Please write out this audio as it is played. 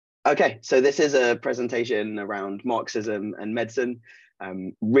Okay, so this is a presentation around Marxism and medicine.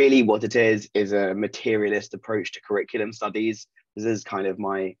 Really what it is a materialist approach to curriculum studies. This is kind of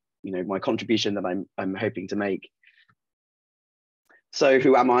my, my contribution that I'm hoping to make. So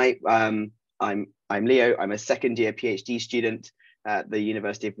who am I? I'm Leo. I'm a second year PhD student at the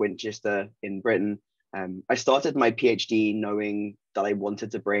University of Winchester in Britain. I started my PhD knowing that I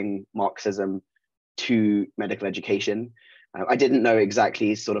wanted to bring Marxism to medical education. I didn't know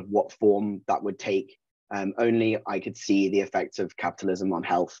exactly sort of what form that would take. Only I could see the effects of capitalism on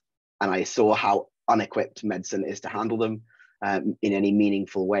health, and I saw how unequipped medicine is to handle them in any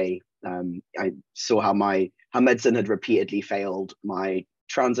meaningful way. I saw how medicine had repeatedly failed my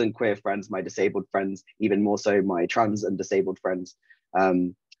trans and queer friends, my disabled friends, even more so my trans and disabled friends.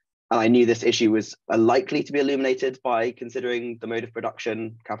 And I knew this issue was likely to be illuminated by considering the mode of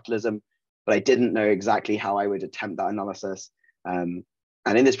production, capitalism, but I didn't know exactly how I would attempt that analysis. And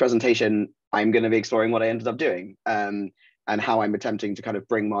in this presentation, I'm going to be exploring what I ended up doing and how I'm attempting to kind of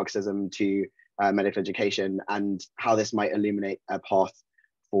bring Marxism to medical education and how this might illuminate a path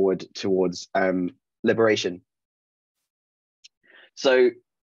forward towards liberation. So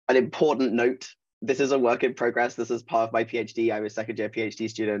an important note, this is a work in progress. This is part of my PhD. I'm a second year PhD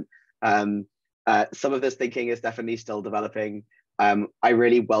student. Some of this thinking is definitely still developing. I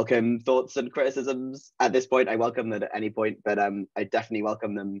really welcome thoughts and criticisms at this point. I welcome them at any point, but I definitely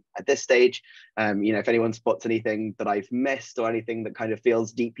welcome them at this stage. If anyone spots anything that I've missed or anything that kind of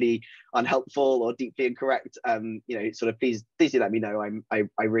feels deeply unhelpful or deeply incorrect, sort of please do let me know.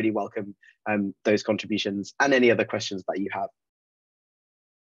 I really welcome those contributions and any other questions that you have.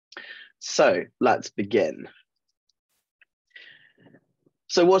 So let's begin.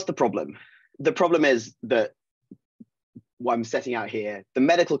 So what's the problem? The problem is that what I'm setting out here, the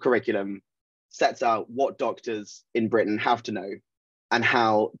medical curriculum sets out what doctors in Britain have to know and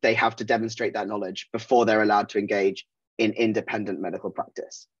how they have to demonstrate that knowledge before they're allowed to engage in independent medical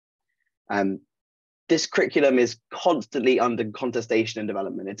practice. This curriculum is constantly under contestation and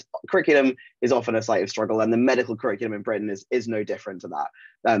development. Curriculum is often a site of struggle, and the medical curriculum in Britain is no different to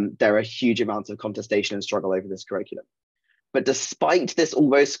that. There are huge amounts of contestation and struggle over this curriculum. But despite this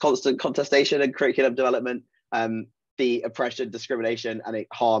almost constant contestation and curriculum development, the oppression, discrimination, and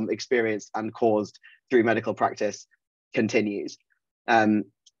harm experienced and caused through medical practice continues. And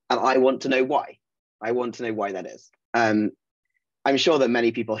I want to know why. I want to know why that is. I'm sure that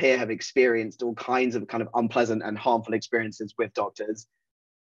many people here have experienced all kinds of kind of unpleasant and harmful experiences with doctors.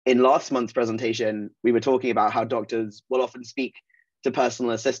 In last month's presentation, we were talking about how doctors will often speak to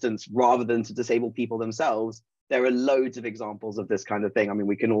personal assistants rather than to disabled people themselves. There are loads of examples of this kind of thing. I mean,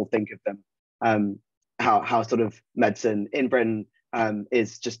 we can all think of them. How sort of medicine in Britain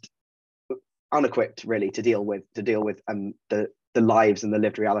is just unequipped really to deal with the lives and the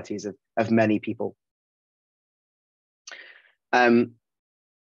lived realities of many people. And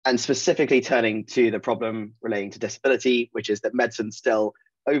specifically turning to the problem relating to disability, which is that medicine still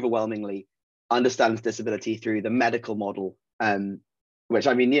overwhelmingly understands disability through the medical model, which,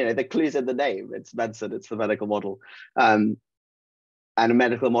 I mean, the clue's in the name. It's medicine, it's the medical model. And a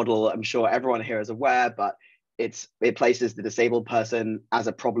medical model, I'm sure everyone here is aware, but it places the disabled person as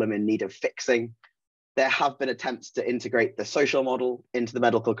a problem in need of fixing. There have been attempts to integrate the social model into the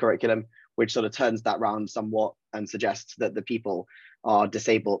medical curriculum, which sort of turns that round somewhat and suggests that the people are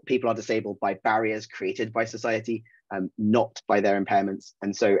disabled by barriers created by society, not by their impairments.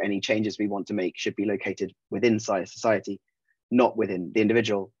 And so any changes we want to make should be located within society, not within the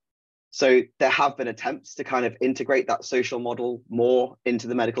individual. So there have been attempts to kind of integrate that social model more into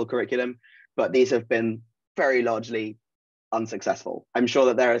the medical curriculum, but these have been very largely unsuccessful. I'm sure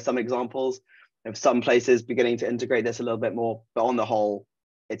that there are some examples of some places beginning to integrate this a little bit more, but on the whole,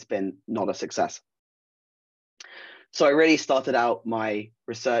 it's been not a success. So I really started out my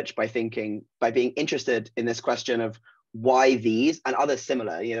research by being interested in this question of why these and other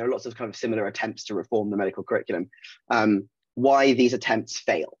similar, lots of kind of similar attempts to reform the medical curriculum, why these attempts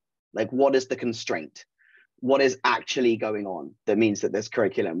fail. Like, what is the constraint? What is actually going on that means that this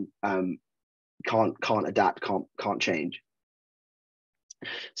curriculum can't adapt, can't change?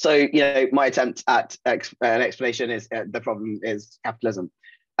 So, my attempt at an explanation is the problem is capitalism.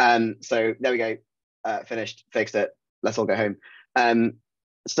 So there we go, finished, fixed it. Let's all go home.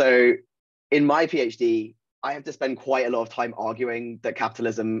 So in my PhD, I have to spend quite a lot of time arguing that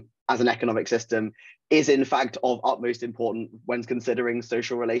capitalism as an economic system is in fact of utmost importance when considering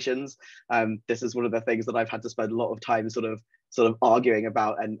social relations. This is one of the things that I've had to spend a lot of time sort of arguing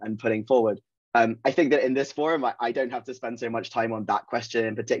about and putting forward. I think that in this forum, I don't have to spend so much time on that question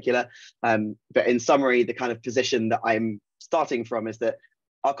in particular. But in summary, the kind of position that I'm starting from is that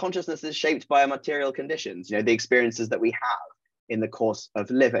our consciousness is shaped by our material conditions, you know, the experiences that we have in the course of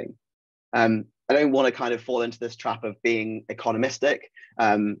living. I don't want to kind of fall into this trap of being economistic.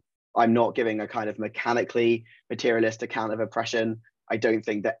 I'm not giving a kind of mechanically materialist account of oppression. I don't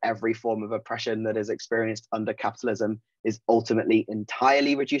think that every form of oppression that is experienced under capitalism is ultimately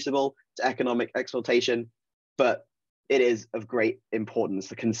entirely reducible to economic exploitation, but it is of great importance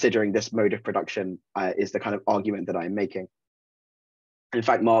that considering this mode of production is the kind of argument that I'm making. In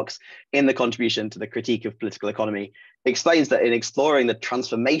fact, Marx, in the contribution to the critique of political economy, explains that in exploring the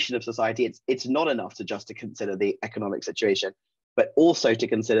transformation of society, it's not enough to just to consider the economic situation, but also to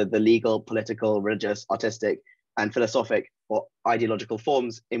consider the legal, political, religious, artistic, and philosophic or ideological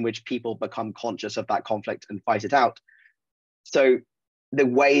forms in which people become conscious of that conflict and fight it out. So the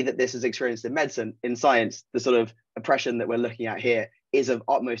way that this is experienced in medicine, in science, the sort of oppression that we're looking at here is of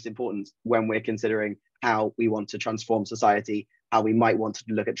utmost importance when we're considering how we want to transform society, how we might want to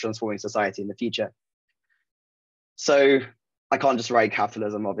look at transforming society in the future. So I can't just write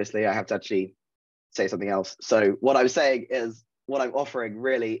capitalism, obviously, I have to actually say something else. So what I'm saying is, what I'm offering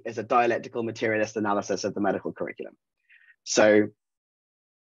really is a dialectical materialist analysis of the medical curriculum. So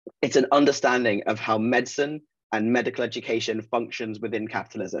it's an understanding of how medicine and medical education functions within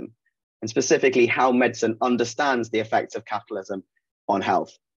capitalism, and specifically how medicine understands the effects of capitalism on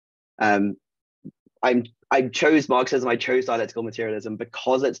health. I chose Marxism, I chose dialectical materialism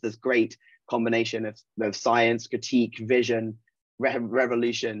because it's this great combination of science, critique, vision,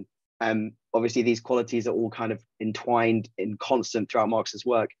 revolution. Obviously, these qualities are all kind of entwined in constant throughout Marx's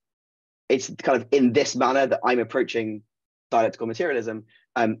work. It's kind of in this manner that I'm approaching dialectical materialism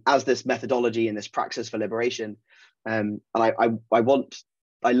as this methodology and this praxis for liberation. And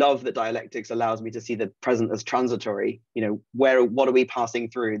I love that dialectics allows me to see the present as transitory. You know, what are we passing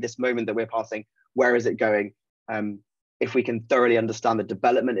through? This moment that we're passing, where is it going? If we can thoroughly understand the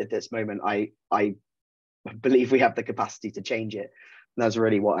development at this moment, I believe we have the capacity to change it. And that's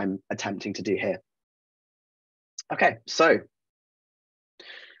really what I'm attempting to do here. Okay, so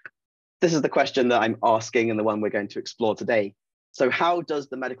this is the question that I'm asking and the one we're going to explore today. So how does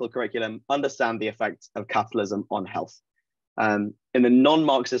the medical curriculum understand the effects of capitalism on health? In the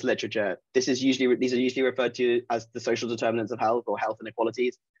non-Marxist literature, these are usually referred to as the social determinants of health or health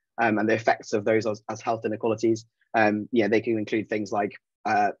inequalities, and the effects of those as health inequalities. Yeah, they can include things like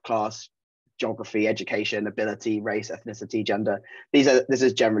class, geography, education, ability, race, ethnicity, gender. This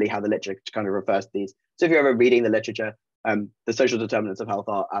is generally how the literature kind of refers to these. So if you're ever reading the literature, the social determinants of health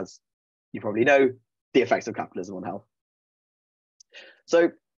are, as you probably know, the effects of capitalism on health.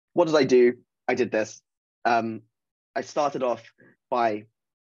 So what did I do? I did this. I started off by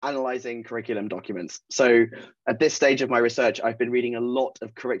analyzing curriculum documents. So at this stage of my research, I've been reading a lot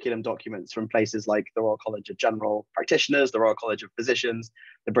of curriculum documents from places like the Royal College of General Practitioners, the Royal College of Physicians,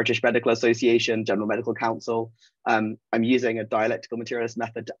 the British Medical Association, General Medical Council. I'm using a dialectical materialist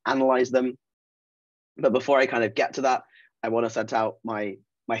method to analyze them. But before I kind of get to that, I want to set out my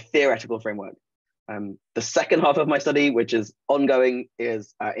theoretical framework. The second half of my study, which is ongoing,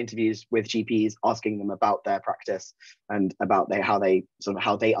 is interviews with GPs, asking them about their practice and about how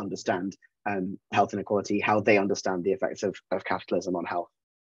they understand health inequality, how they understand the effects of capitalism on health.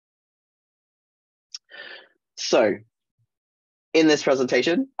 So in this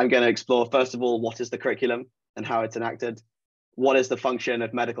presentation, I'm going to explore, first of all, what is the curriculum and how it's enacted, what is the function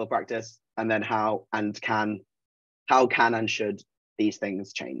of medical practice, and then how can and should these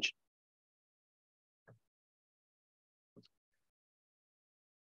things change.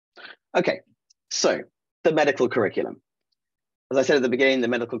 Okay, so the medical curriculum. As I said at the beginning, the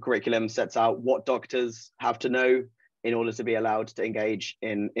medical curriculum sets out what doctors have to know in order to be allowed to engage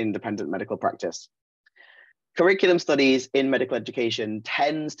in independent medical practice. Curriculum studies in medical education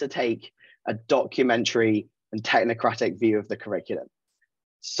tends to take a documentary and technocratic view of the curriculum.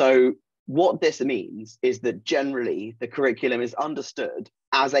 So what this means is that generally the curriculum is understood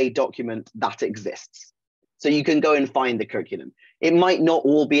as a document that exists. So you can go and find the curriculum. It might not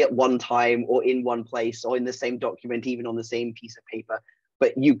all be at one time or in one place or in the same document, even on the same piece of paper,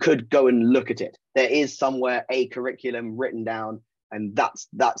 but you could go and look at it. There is somewhere a curriculum written down, and that's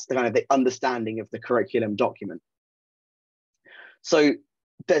the kind of the understanding of the curriculum document. So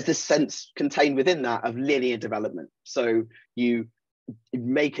there's this sense contained within that of linear development. So you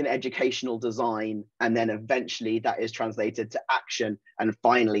make an educational design, and then eventually that is translated to action, and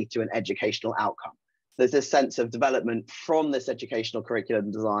finally to an educational outcome. There's this sense of development from this educational curriculum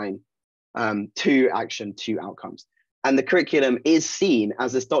design to action, to outcomes. And the curriculum is seen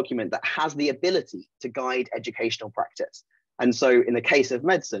as this document that has the ability to guide educational practice. And so in the case of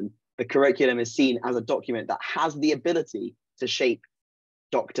medicine, the curriculum is seen as a document that has the ability to shape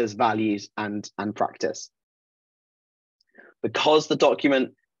doctor's values and practice. Because the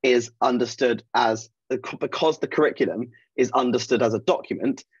document is understood as, because the curriculum is understood as a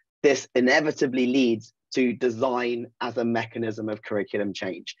document, this inevitably leads to design as a mechanism of curriculum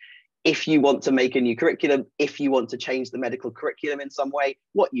change. If you want to make a new curriculum, if you want to change the medical curriculum in some way,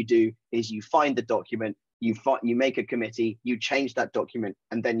 what you do is you find the document, you make a committee, you change that document,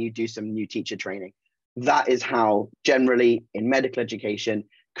 and then you do some new teacher training. That is how generally in medical education,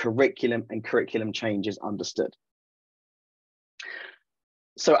 curriculum and curriculum change is understood.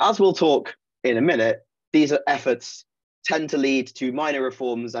 So as we'll talk in a minute, these efforts tend to lead to minor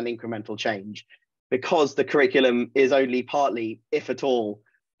reforms and incremental change, because the curriculum is only partly, if at all,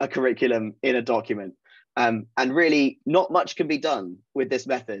 a curriculum in a document. And really not much can be done with this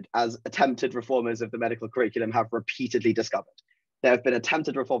method, as attempted reformers of the medical curriculum have repeatedly discovered. There have been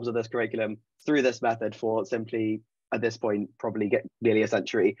attempted reforms of this curriculum through this method for simply, at this point, probably nearly a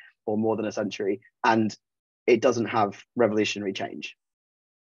century or more than a century, and it doesn't have revolutionary change.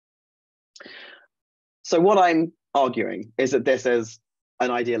 So what I'm arguing is that this is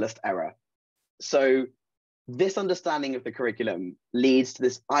an idealist error. So this understanding of the curriculum leads to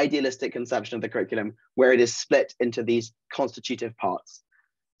this idealistic conception of the curriculum where it is split into these constitutive parts.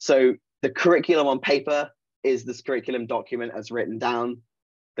 So the curriculum on paper is this curriculum document as written down.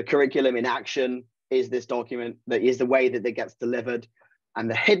 The curriculum in action is this document that is the way that it gets delivered. And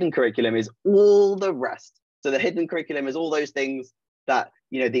the hidden curriculum is all the rest. So the hidden curriculum is all those things that,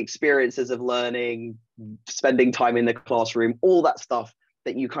 you know, the experiences of learning, spending time in the classroom, all that stuff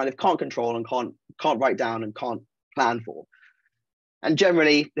that you kind of can't control and can't write down and can't plan for. And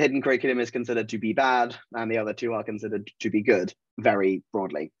generally, the hidden curriculum is considered to be bad, and the other two are considered to be good, very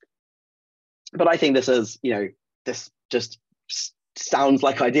broadly. But I think this is, you know, this just sounds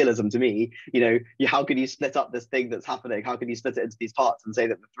like idealism to me. You know, how could you split up this thing that's happening? How could you split it into these parts and say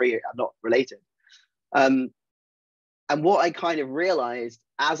that the three are not related? And what I kind of realized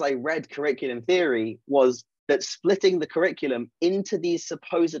as I read curriculum theory was that splitting the curriculum into these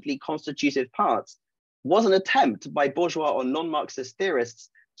supposedly constitutive parts was an attempt by bourgeois or non-Marxist theorists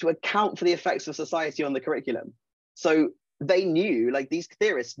to account for the effects of society on the curriculum. So they knew, like these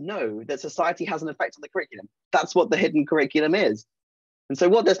theorists know, that society has an effect on the curriculum. That's what the hidden curriculum is. And so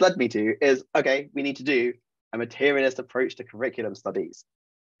what this led me to is, okay, we need to do a materialist approach to curriculum studies.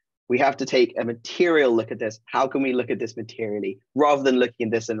 We have to take a material look at this. How can we look at this materially, rather than looking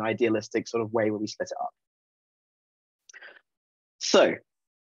at this in an idealistic sort of way where we split it up? So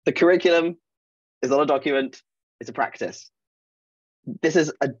the curriculum is not a document, it's a practice. This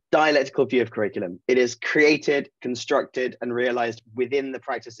is a dialectical view of curriculum. It is created, constructed, and realized within the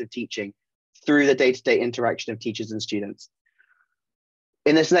practice of teaching through the day-to-day interaction of teachers and students.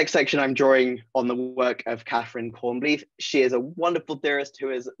 In this next section, I'm drawing on the work of Catherine Cornbleith. She is a wonderful theorist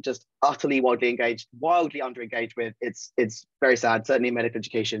who is just utterly wildly underengaged with. It's very sad, certainly in medical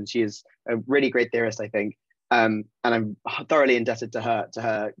education. She is a really great theorist, I think. And I'm thoroughly indebted to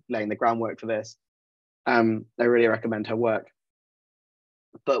her laying the groundwork for this. I really recommend her work.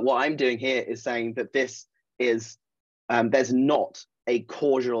 But what I'm doing here is saying that this is, there's not a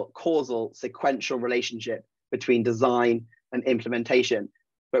causal sequential relationship between design and implementation,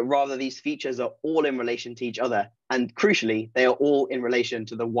 but rather these features are all in relation to each other. And crucially, they are all in relation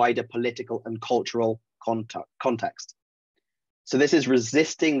to the wider political and cultural context. So this is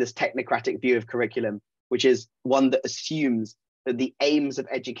resisting this technocratic view of curriculum, which is one that assumes that the aims of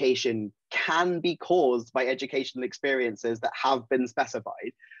education can be caused by educational experiences that have been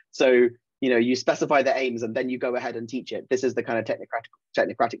specified. So, you know, you specify the aims and then you go ahead and teach it. This is the kind of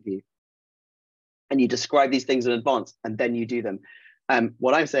technocratic view. And you describe these things in advance and then you do them.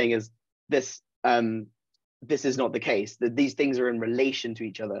 What I'm saying is this is not the case, that these things are in relation to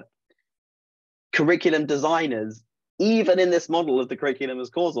each other. Curriculum designers, even in this model of the curriculum as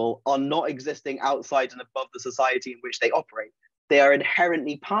causal, are not existing outside and above the society in which they operate. They are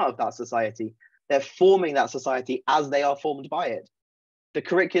inherently part of that society. They're forming that society as they are formed by it. The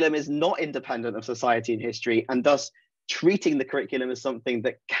curriculum is not independent of society and history, and thus treating the curriculum as something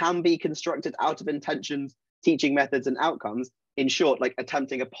that can be constructed out of intentions, teaching methods, and outcomes, in short, like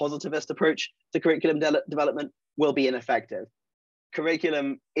attempting a positivist approach to curriculum development, will be ineffective.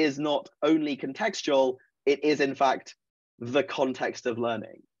 Curriculum is not only contextual, it is in fact the context of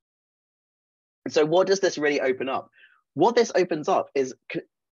learning. And so what does this really open up? What this opens up is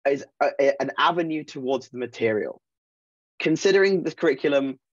an avenue towards the material. Considering the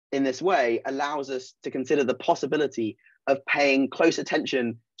curriculum in this way allows us to consider the possibility of paying close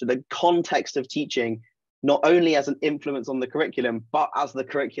attention to the context of teaching, not only as an influence on the curriculum, but as the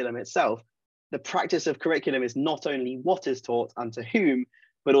curriculum itself. The practice of curriculum is not only what is taught and to whom,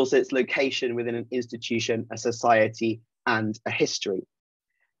 but also its location within an institution, a society, and a history.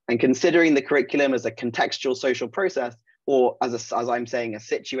 And considering the curriculum as a contextual social process, or as I'm saying, a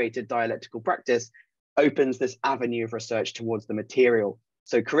situated dialectical practice, opens this avenue of research towards the material.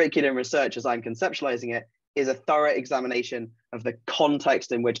 So curriculum research, as I'm conceptualizing it, is a thorough examination of the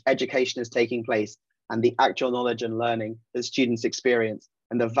context in which education is taking place and the actual knowledge and learning that students experience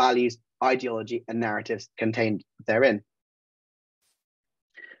and the values, ideology, and narratives contained therein.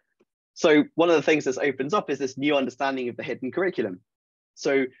 So one of the things this opens up is this new understanding of the hidden curriculum.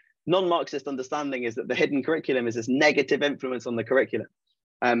 So non-Marxist understanding is that the hidden curriculum is this negative influence on the curriculum.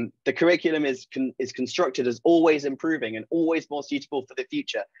 The curriculum is constructed as always improving and always more suitable for the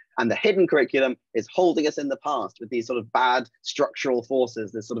future. And the hidden curriculum is holding us in the past with these sort of bad structural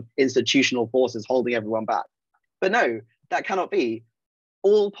forces, this sort of institutional forces holding everyone back. But no, that cannot be.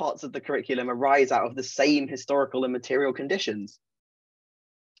 All parts of the curriculum arise out of the same historical and material conditions.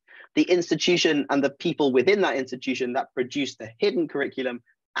 The institution and the people within that institution that produce the hidden curriculum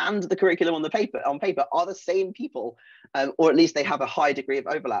and the curriculum on paper are the same people, or at least they have a high degree of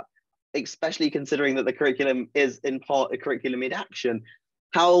overlap, especially considering that the curriculum is in part a curriculum in action.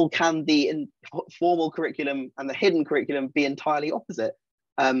 How can the formal curriculum and the hidden curriculum be entirely opposite?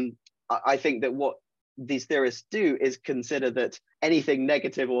 I think that what these theorists do is consider that anything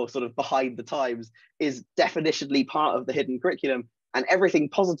negative or sort of behind the times is definitionally part of the hidden curriculum, and everything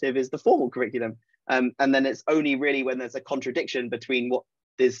positive is the formal curriculum. And then it's only really when there's a contradiction between what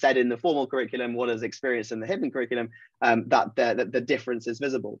is said in the formal curriculum, what is experienced in the hidden curriculum, that the difference is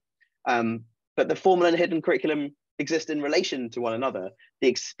visible. But the formal and hidden curriculum exist in relation to one another. The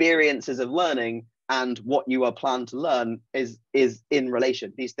experiences of learning and what you are planned to learn is in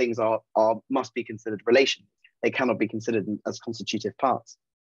relation. These things must be considered relations. They cannot be considered as constitutive parts.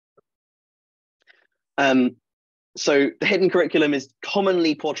 So the hidden curriculum is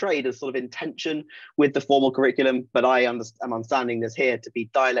commonly portrayed as sort of in tension with the formal curriculum, but I'm understanding this here to be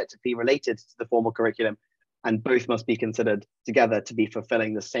dialectically related to the formal curriculum, and both must be considered together to be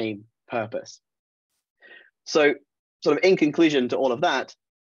fulfilling the same purpose. So sort of in conclusion to all of that,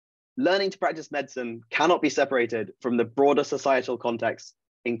 learning to practice medicine cannot be separated from the broader societal context,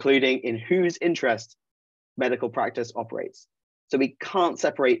 including in whose interest medical practice operates. So we can't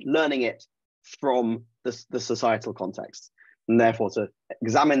separate learning it from the societal context. And therefore, to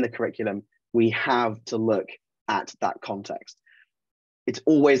examine the curriculum, we have to look at that context. It's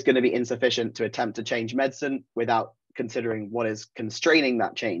always going to be insufficient to attempt to change medicine without considering what is constraining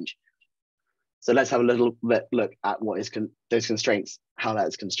that change. So let's have a little bit look at what is those constraints, how that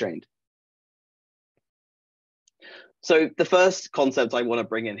is constrained. So the first concept I want to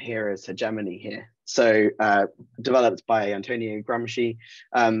bring in here is hegemony here. So developed by Antonio Gramsci,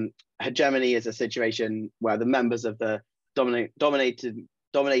 hegemony is a situation where the members of the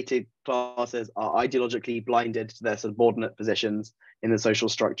dominated classes are ideologically blinded to their subordinate positions in the social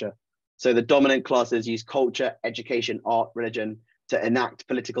structure. So the dominant classes use culture, education, art, religion to enact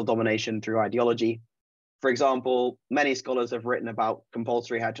political domination through ideology. For example, many scholars have written about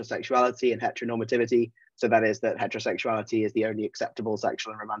compulsory heterosexuality and heteronormativity. So that is that heterosexuality is the only acceptable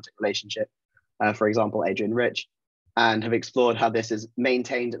sexual and romantic relationship. For example, Adrian Rich, and have explored how this is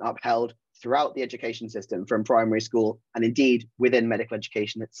maintained and upheld throughout the education system from primary school and indeed within medical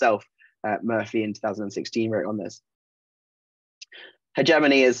education itself. Murphy in 2016 wrote on this.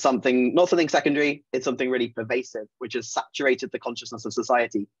 Hegemony is not something secondary, it's something really pervasive, which has saturated the consciousness of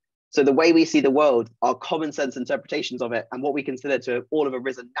society. So the way we see the world, our common sense interpretations of it, and what we consider to all have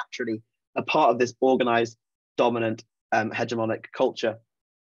arisen naturally, are part of this organized, dominant, hegemonic culture.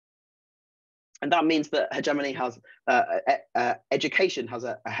 And that means that hegemony has, education has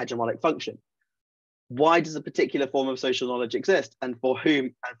a hegemonic function. Why does a particular form of social knowledge exist, and for whom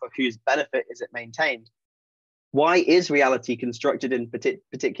and for whose benefit is it maintained? Why is reality constructed in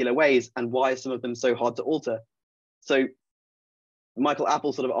particular ways, and why are some of them so hard to alter? So Michael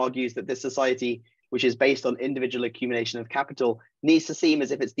Apple sort of argues that this society, which is based on individual accumulation of capital, needs to seem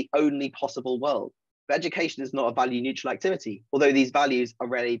as if it's the only possible world. But education is not a value neutral activity, although these values are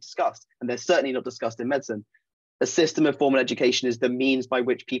rarely discussed, and they're certainly not discussed in medicine. A system of formal education is the means by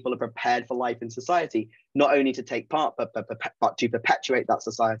which people are prepared for life in society, not only to take part, but to perpetuate that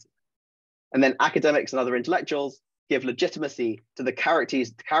society. And then academics and other intellectuals give legitimacy to the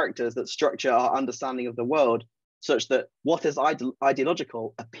characters that structure our understanding of the world, such that what is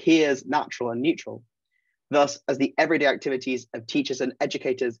ideological appears natural and neutral. Thus, as the everyday activities of teachers and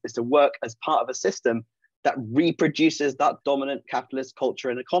educators is to work as part of a system that reproduces that dominant capitalist culture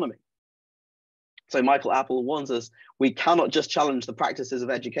and economy. So Michael Apple warns us, we cannot just challenge the practices of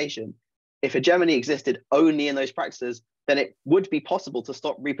education. If hegemony existed only in those practices, then it would be possible to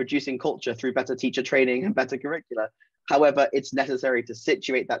stop reproducing culture through better teacher training and better curricula. However, it's necessary to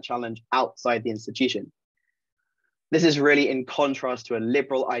situate that challenge outside the institution. This is really in contrast to a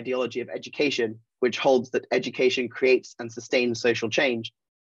liberal ideology of education, which holds that education creates and sustains social change.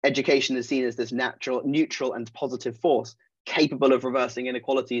 Education is seen as this natural, neutral, and positive force, capable of reversing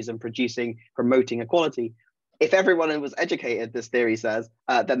inequalities and promoting equality. If everyone was educated, this theory says,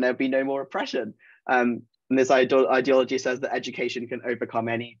 then there'd be no more oppression. And this ideology says that education can overcome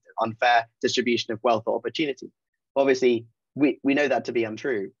any unfair distribution of wealth or opportunity. Obviously, we know that to be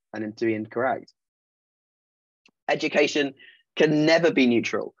untrue and to be incorrect. Education can never be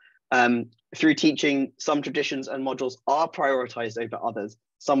neutral. Through teaching, some traditions and modules are prioritized over others.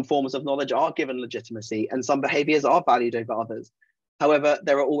 Some forms of knowledge are given legitimacy, and some behaviors are valued over others. However,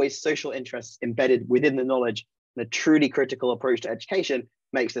 there are always social interests embedded within the knowledge, and a truly critical approach to education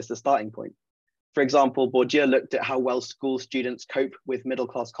makes this the starting point. For example, Bourdieu looked at how well school students cope with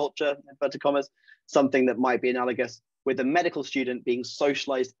middle-class culture, inverted commas, something that might be analogous with a medical student being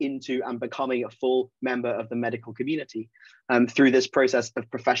socialized into and becoming a full member of the medical community. Through this process of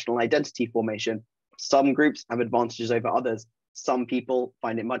professional identity formation, some groups have advantages over others. Some people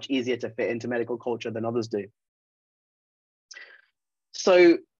find it much easier to fit into medical culture than others do.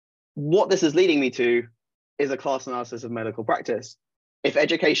 So what this is leading me to is a class analysis of medical practice. If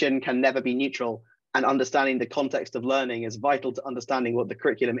education can never be neutral and understanding the context of learning is vital to understanding what the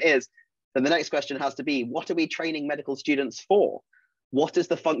curriculum is, then the next question has to be, what are we training medical students for? What is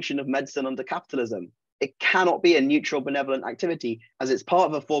the function of medicine under capitalism? It cannot be a neutral, benevolent activity, as it's part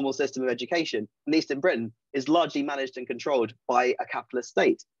of a formal system of education, at least in Britain, is largely managed and controlled by a capitalist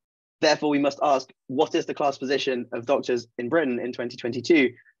state. Therefore, we must ask, what is the class position of doctors in Britain in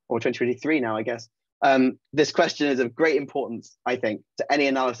 2022, or 2023 now, I guess? This question is of great importance, I think, to any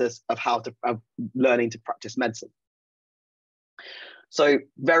analysis of how to learning to practice medicine. So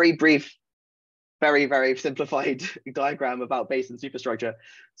very brief, very, very simplified diagram about base and superstructure.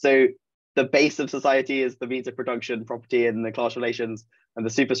 So the base of society is the means of production, property, and the class relations, and the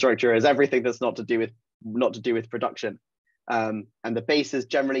superstructure is everything that's not to do with production. And the base is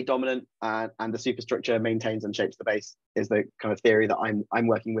generally dominant, and the superstructure maintains and shapes the base, is the kind of theory that I'm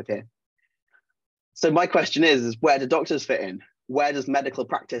working with here. So my question is where do doctors fit in? Where does medical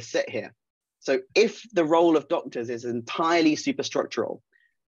practice sit here? So if the role of doctors is entirely superstructural,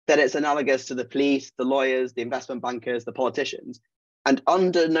 then it's analogous to the police, the lawyers, the investment bankers, the politicians. And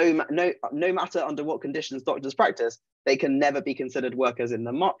under no matter under what conditions doctors practice, they can never be considered workers in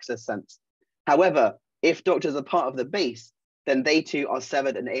the Marxist sense. However, if doctors are part of the base, then they too are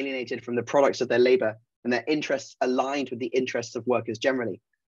severed and alienated from the products of their labor, and their interests aligned with the interests of workers generally.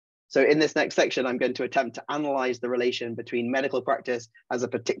 So in this next section, I'm going to attempt to analyze the relation between medical practice as a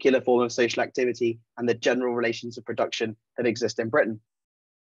particular form of social activity and the general relations of production that exist in Britain.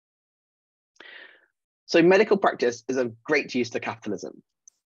 So medical practice is of great use to capitalism.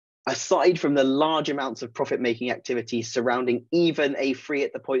 Aside from the large amounts of profit-making activity surrounding even a free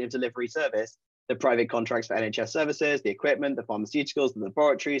at the point of delivery service, the private contracts for NHS services, the equipment, the pharmaceuticals, the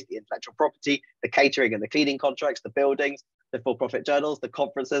laboratories, the intellectual property, the catering and the cleaning contracts, the buildings, the for-profit journals, the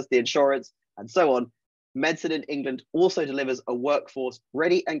conferences, the insurance, and so on, medicine in England also delivers a workforce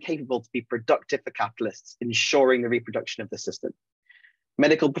ready and capable to be productive for capitalists, ensuring the reproduction of the system.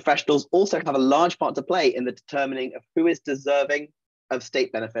 Medical professionals also have a large part to play in the determining of who is deserving of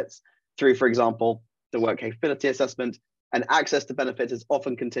state benefits through, for example, the work capability assessment, and access to benefits is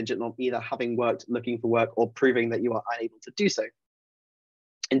often contingent on either having worked, looking for work, or proving that you are unable to do so.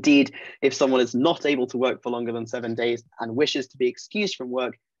 Indeed, if someone is not able to work for longer than 7 days and wishes to be excused from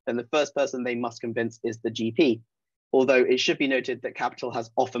work, then the first person they must convince is the GP. Although it should be noted that capital has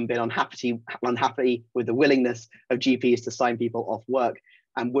often been unhappy with the willingness of GPs to sign people off work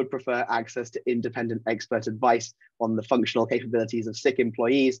and would prefer access to independent expert advice on the functional capabilities of sick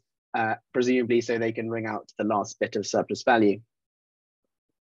employees, presumably so they can wring out the last bit of surplus value.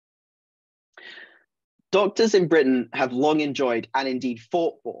 Doctors in Britain have long enjoyed and indeed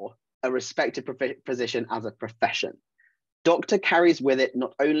fought for a respected position as a profession. Doctor carries with it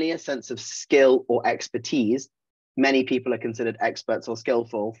not only a sense of skill or expertise. Many people are considered experts or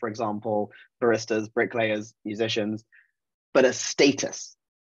skillful, for example, baristas, bricklayers, musicians, but a status.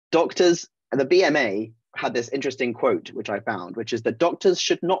 Doctors, the BMA had this interesting quote, which I found, which is that doctors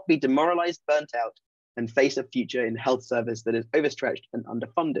should not be demoralized, burnt out, and face a future in health service that is overstretched and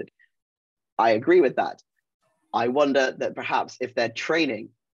underfunded. I agree with that. I wonder that perhaps if their training,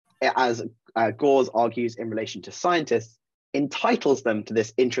 as Gores argues in relation to scientists, entitles them to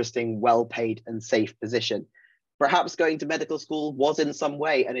this interesting, well-paid and safe position. Perhaps going to medical school was in some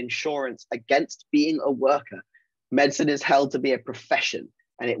way an insurance against being a worker, Medicine is held to be a profession,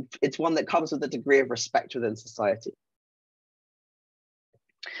 and it's one that comes with a degree of respect within society.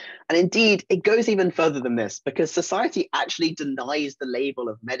 And indeed, it goes even further than this, because society actually denies the label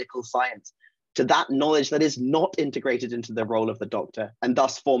of medical science to that knowledge that is not integrated into the role of the doctor, and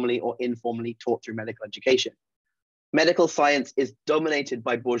thus formally or informally taught through medical education. Medical science is dominated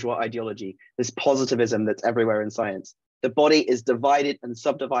by bourgeois ideology, this positivism that's everywhere in science. The body is divided and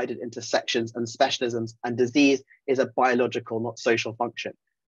subdivided into sections and specialisms, and disease is a biological, not social function.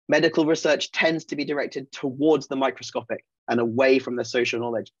 Medical research tends to be directed towards the microscopic and away from the social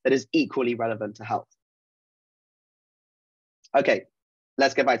knowledge that is equally relevant to health. Okay,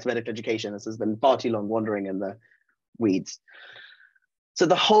 let's get back to medical education. This has been far too long wandering in the weeds. So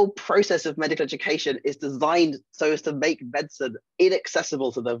the whole process of medical education is designed so as to make medicine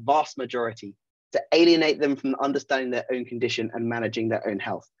inaccessible to the vast majority, to alienate them from understanding their own condition and managing their own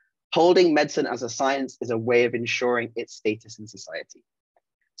health. Holding medicine as a science is a way of ensuring its status in society.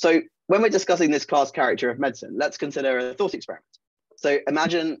 So when we're discussing this class character of medicine, let's consider a thought experiment. So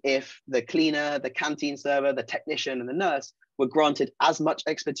imagine if the cleaner, the canteen server, the technician, and the nurse were granted as much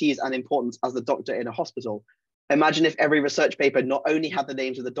expertise and importance as the doctor in a hospital. Imagine if every research paper not only had the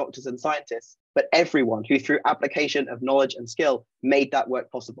names of the doctors and scientists, but everyone who through application of knowledge and skill made that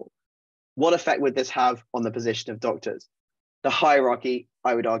work possible. What effect would this have on the position of doctors? The hierarchy,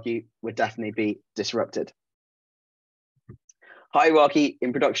 I would argue, would definitely be disrupted. Hierarchy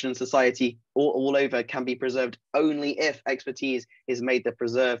in production and society all over can be preserved only if expertise is made to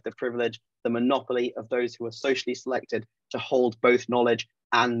preserve the privilege, the monopoly of those who are socially selected to hold both knowledge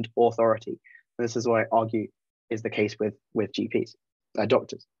and authority. And this is what I argue is the case with GPs,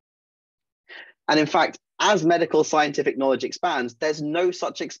 doctors. And in fact, as medical scientific knowledge expands, there's no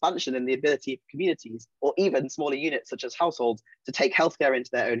such expansion in the ability of communities or even smaller units such as households to take healthcare into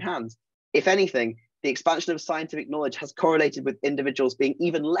their own hands. If anything, the expansion of scientific knowledge has correlated with individuals being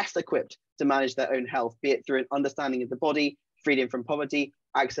even less equipped to manage their own health, be it through an understanding of the body, freedom from poverty,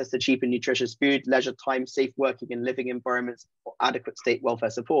 access to cheap and nutritious food, leisure time, safe working and living environments, or adequate state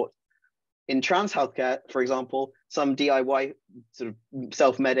welfare support. In trans healthcare, for example, some DIY sort of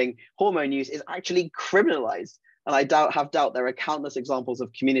self-medding hormone use is actually criminalized. And I have doubt there are countless examples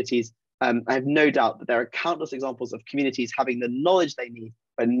of communities. I have no doubt that there are countless examples of communities having the knowledge they need,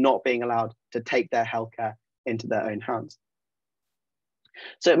 but not being allowed to take their healthcare into their own hands.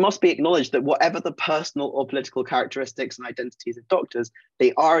 So it must be acknowledged that whatever the personal or political characteristics and identities of doctors,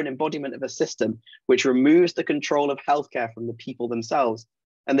 they are an embodiment of a system which removes the control of healthcare from the people themselves.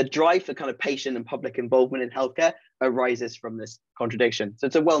 And the drive for kind of patient and public involvement in healthcare arises from this contradiction. So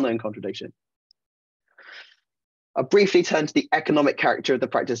it's a well-known contradiction. I'll briefly turn to the economic character of the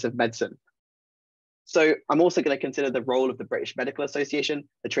practice of medicine. So I'm also going to consider the role of the British Medical Association,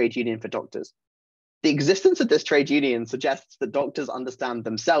 the trade union for doctors. The existence of this trade union suggests that doctors understand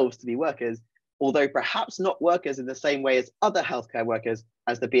themselves to be workers, although perhaps not workers in the same way as other healthcare workers,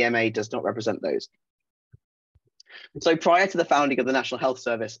 as the BMA does not represent those. So prior to the founding of the National Health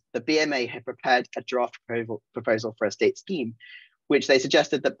Service, the BMA had prepared a draft proposal for a state scheme, which they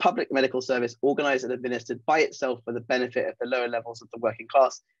suggested that public medical service organized and administered by itself for the benefit of the lower levels of the working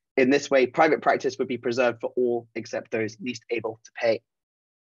class. In this way, private practice would be preserved for all except those least able to pay.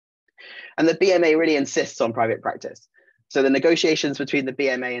 And the BMA really insists on private practice. So the negotiations between the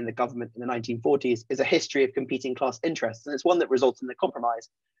BMA and the government in the 1940s is a history of competing class interests, and it's one that results in a compromise.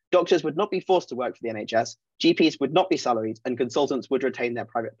 Doctors would not be forced to work for the NHS, GPs would not be salaried, and consultants would retain their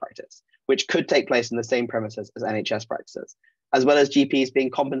private practice, which could take place in the same premises as NHS practices, as well as GPs being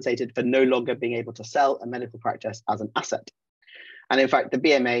compensated for no longer being able to sell a medical practice as an asset. And in fact, the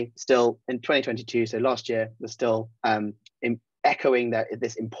BMA still in 2022, so last year, was still echoing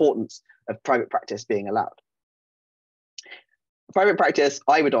this importance of private practice being allowed. Private practice,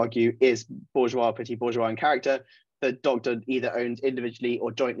 I would argue, is bourgeois, petit bourgeois in character. The doctor either owns individually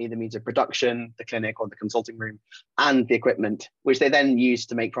or jointly the means of production, the clinic or the consulting room, and the equipment, which they then use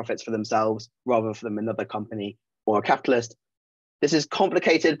to make profits for themselves rather from another company or a capitalist. This is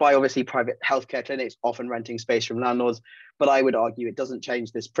complicated by obviously private healthcare clinics often renting space from landlords, but I would argue it doesn't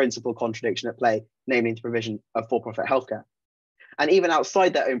change this principal contradiction at play, namely the provision of for-profit healthcare. And even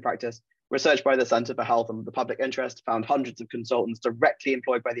outside their own practice, research by the Centre for Health and the Public Interest found hundreds of consultants directly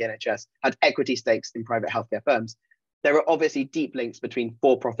employed by the NHS had equity stakes in private healthcare firms. There are obviously deep links between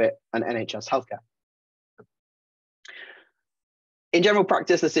for-profit and NHS healthcare. In general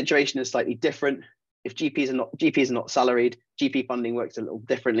practice, the situation is slightly different. If GPs are not salaried, GP funding works a little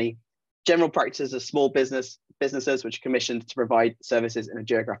differently. General practices are small businesses which are commissioned to provide services in a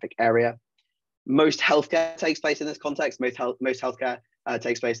geographic area. Most healthcare takes place in this context. Most healthcare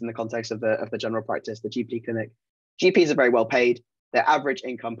takes place in the context of the general practice, the GP clinic. GPs are very well paid. Their average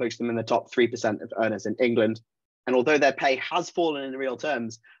income puts them in the top 3% of earners in England. And although their pay has fallen in real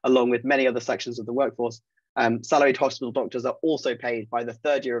terms, along with many other sections of the workforce, salaried hospital doctors are also paid by the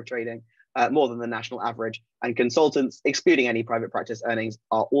third year of training more than the national average. And consultants, excluding any private practice earnings,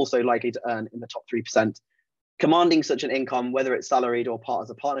 are also likely to earn in the top 3%. Commanding such an income, whether it's salaried or part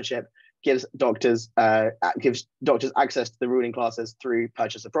as a partnership, gives doctors access to the ruling classes through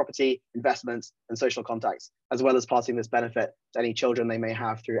purchase of property, investments, and social contacts, as well as passing this benefit to any children they may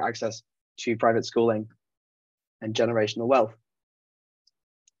have through access to private schooling and generational wealth.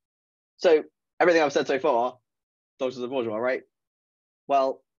 So everything I've said so far, doctors are bourgeois, right?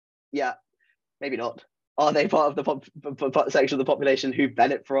 Well, yeah, maybe not. Are they part of the section of the population who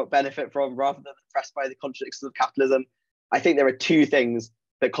benefit from rather than oppressed by the contradictions of capitalism? I think there are two things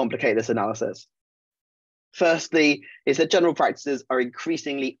that complicate this analysis. Firstly, is that general practices are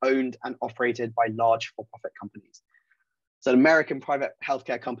increasingly owned and operated by large for-profit companies. So an American private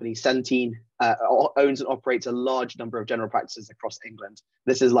healthcare company, Centene, owns and operates a large number of general practices across England.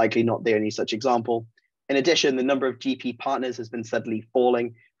 This is likely not the only such example. In addition, the number of GP partners has been steadily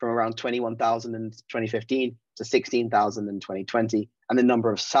falling from around 21,000 in 2015 to 16,000 in 2020, and the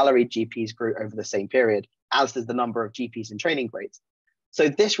number of salaried GPs grew over the same period, as does the number of GPs in training grades. So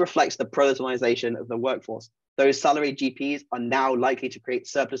this reflects the proletarianization of the workforce. Those salaried GPs are now likely to create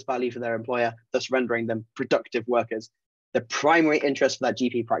surplus value for their employer, thus rendering them productive workers. The primary interest for that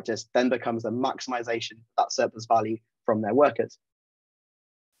GP practice then becomes the maximization of that surplus value from their workers.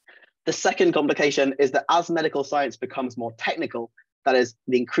 The second complication is that as medical science becomes more technical, that is,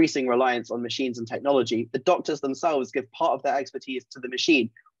 the increasing reliance on machines and technology, the doctors themselves give part of their expertise to the machine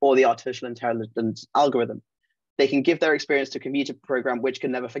or the artificial intelligence algorithm. They can give their experience to a computer program which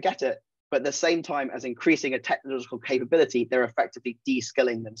can never forget it, but at the same time as increasing a technological capability, they're effectively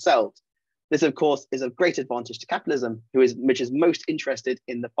de-skilling themselves. This, of course, is of great advantage to capitalism, which is most interested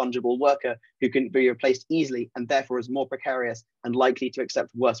in the fungible worker who can be replaced easily and therefore is more precarious and likely to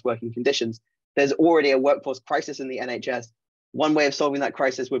accept worse working conditions. There's already a workforce crisis in the NHS. One way of solving that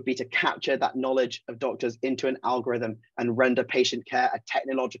crisis would be to capture that knowledge of doctors into an algorithm and render patient care a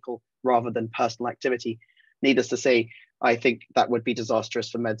technological rather than personal activity. Needless to say, I think that would be disastrous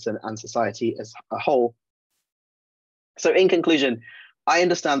for medicine and society as a whole. So in conclusion, I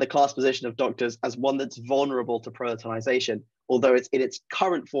understand the class position of doctors as one that's vulnerable to proletarianization. Although it's in its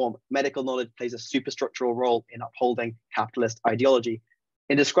current form, medical knowledge plays a superstructural role in upholding capitalist ideology.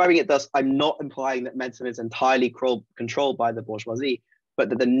 In describing it thus, I'm not implying that medicine is entirely controlled by the bourgeoisie, but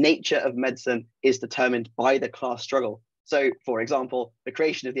that the nature of medicine is determined by the class struggle. So, for example, the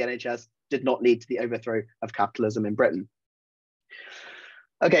creation of the NHS did not lead to the overthrow of capitalism in Britain.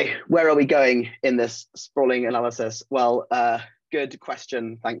 Okay, where are we going in this sprawling analysis? Well, good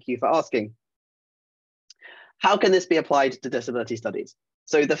question. Thank you for asking. How can this be applied to disability studies?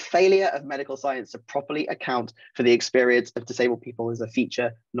 So the failure of medical science to properly account for the experience of disabled people is a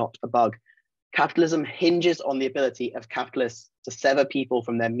feature, not a bug. Capitalism hinges on the ability of capitalists to sever people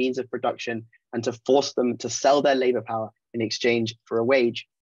from their means of production and to force them to sell their labor power in exchange for a wage.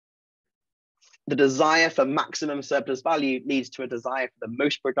 The desire for maximum surplus value leads to a desire for the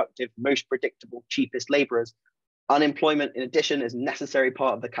most productive, most predictable, cheapest laborers. Unemployment, in addition, is a necessary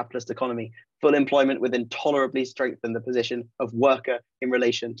part of the capitalist economy. Full employment would intolerably strengthen the position of worker in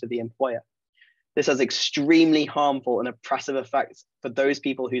relation to the employer. This has extremely harmful and oppressive effects for those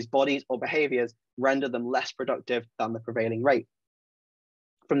people whose bodies or behaviors render them less productive than the prevailing rate.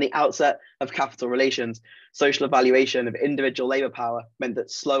 From the outset of capital relations, social evaluation of individual labor power meant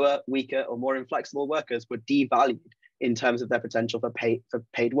that slower, weaker, or more inflexible workers were devalued in terms of their potential for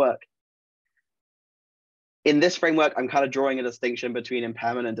paid work. In this framework, I'm kind of drawing a distinction between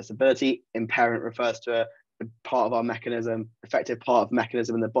impairment and disability. Impairment refers to a part of our mechanism, effective part of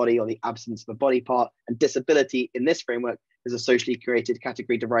mechanism in the body or the absence of a body part. And disability in this framework is a socially created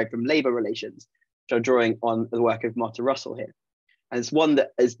category derived from labor relations, which I'm drawing on the work of Martha Russell here. And it's one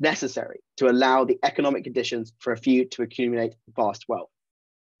that is necessary to allow the economic conditions for a few to accumulate vast wealth.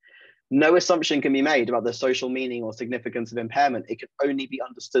 No assumption can be made about the social meaning or significance of impairment. It can only be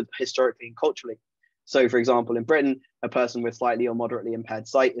understood historically and culturally. So, for example, in Britain, a person with slightly or moderately impaired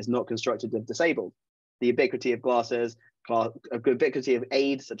sight is not constructed as disabled. The ubiquity of glasses, ubiquity of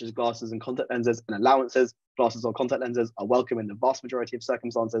aids such as glasses and contact lenses and allowances, glasses or contact lenses are welcome in the vast majority of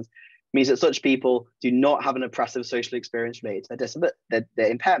circumstances, means that such people do not have an oppressive social experience related to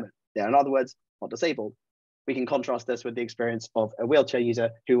their impairment. They are, in other words, not disabled. We can contrast this with the experience of a wheelchair user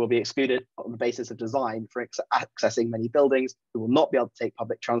who will be excluded on the basis of design for accessing many buildings, who will not be able to take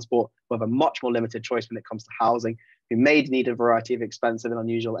public transport, who have a much more limited choice when it comes to housing, who may need a variety of expensive and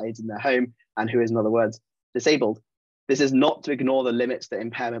unusual aids in their home, and who is, in other words, disabled. This is not to ignore the limits that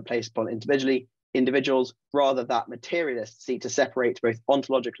impairment places upon individuals, rather that materialists seek to separate both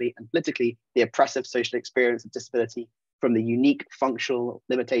ontologically and politically the oppressive social experience of disability from the unique functional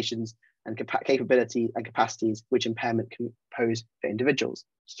limitations and capability and capacities which impairment can pose for individuals.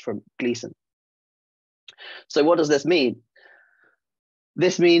 Just from Gleason. So what does this mean?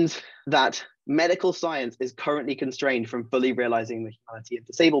 This means that medical science is currently constrained from fully realizing the humanity of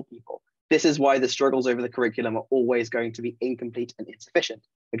disabled people. This is why the struggles over the curriculum are always going to be incomplete and insufficient,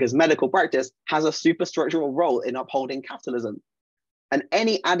 because medical practice has a superstructural role in upholding capitalism. And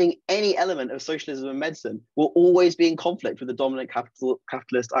adding any element of socialism in medicine will always be in conflict with the dominant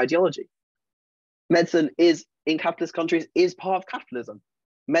capitalist ideology. Medicine in capitalist countries is part of capitalism.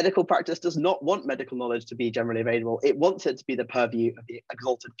 Medical practice does not want medical knowledge to be generally available. It wants it to be the purview of the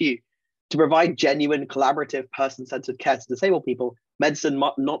exalted few. To provide genuine, collaborative, person-centered care to disabled people, medicine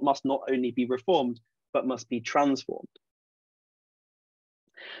must not only be reformed, but must be transformed.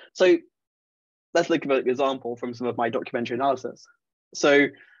 So let's look at an example from some of my documentary analysis. So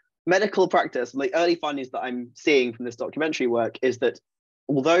medical practice, the early findings that I'm seeing from this documentary work is that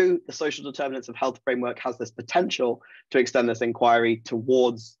although the social determinants of health framework has this potential to extend this inquiry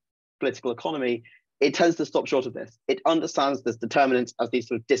towards political economy, it tends to stop short of this. It understands this determinants as these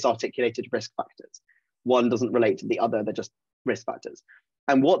sort of disarticulated risk factors. One doesn't relate to the other, they're just risk factors.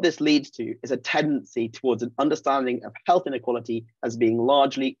 And what this leads to is a tendency towards an understanding of health inequality as being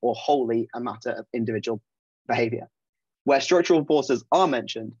largely or wholly a matter of individual behavior. Where structural forces are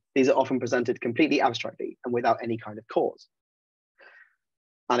mentioned, these are often presented completely abstractly and without any kind of cause.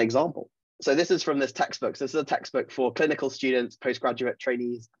 An example. So this is from this textbook. So this is a textbook for clinical students, postgraduate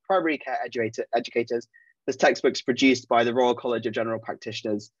trainees, primary care educators. This textbook's produced by the Royal College of General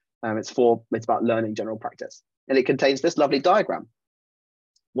Practitioners. It's about learning general practice. And it contains this lovely diagram.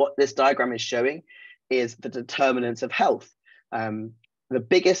 What this diagram is showing is the determinants of health. The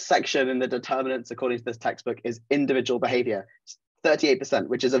biggest section in the determinants, according to this textbook, is individual behavior, 38%,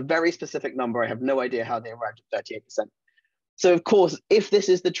 which is a very specific number. I have no idea how they arrived at 38%. So of course, if this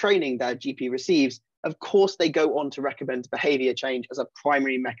is the training that a GP receives, of course they go on to recommend behavior change as a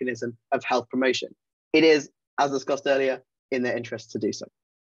primary mechanism of health promotion. It is, as discussed earlier, in their interest to do so.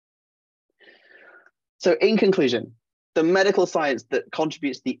 So in conclusion, the medical science that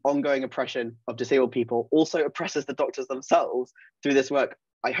contributes to the ongoing oppression of disabled people also oppresses the doctors themselves. Through this work,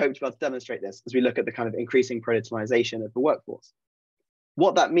 I hope to be able to demonstrate this as we look at the kind of increasing proletarianization of the workforce.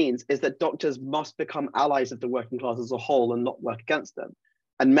 What that means is that doctors must become allies of the working class as a whole and not work against them.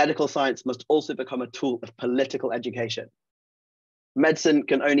 And medical science must also become a tool of political education. Medicine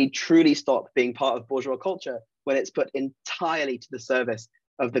can only truly stop being part of bourgeois culture when it's put entirely to the service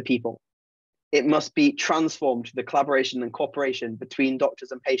of the people. It must be transformed to the collaboration and cooperation between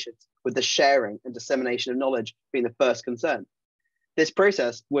doctors and patients, with the sharing and dissemination of knowledge being the first concern. This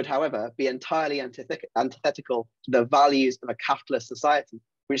process would, however, be entirely antithetical to the values of a capitalist society,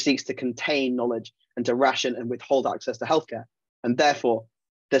 which seeks to contain knowledge and to ration and withhold access to healthcare. And therefore,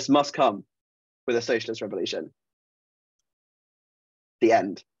 this must come with a socialist revolution. The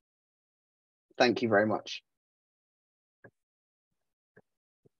end. Thank you very much.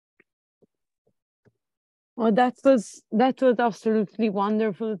 Well, that was absolutely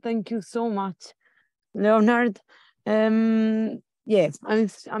wonderful. Thank you so much, Leonard. Yeah,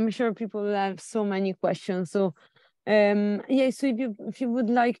 I'm sure people will have so many questions. So yeah, so if you would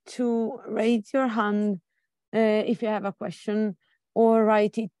like to raise your hand if you have a question, or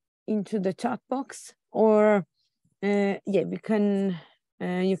write it into the chat box, or yeah, you can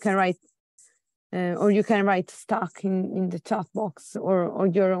write or you can write stuck in the chat box, or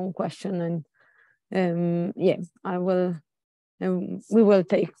your own question, and yeah, I will we will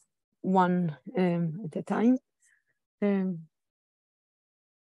take one at a time.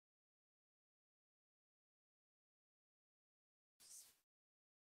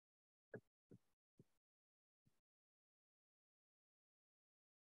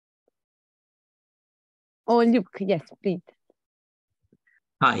 Oh, Luke, yes, please.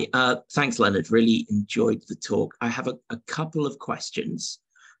 Hi, thanks, Leonard. Really enjoyed the talk. I have a couple of questions.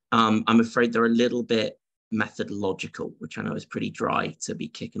 I'm afraid they're a little bit methodological, which I know is pretty dry to be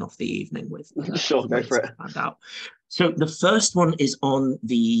kicking off the evening with. Sure, go for it. So the first one is on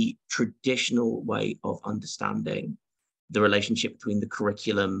the traditional way of understanding the relationship between the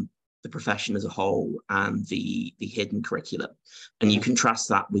curriculum, the profession as a whole, and the hidden curriculum. And you contrast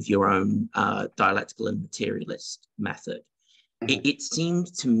that with your own dialectical and materialist method. It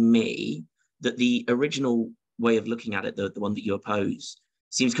seemed to me that the original way of looking at it, the one that you oppose,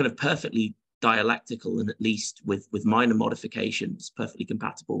 seems kind of perfectly dialectical, and at least with minor modifications, perfectly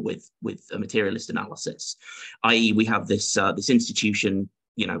compatible with a materialist analysis. I.e., we have this this institution,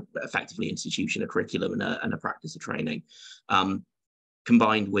 effectively institution, a curriculum and a practice of training,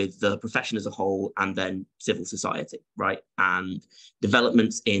 combined with the profession as a whole and then civil society, right? And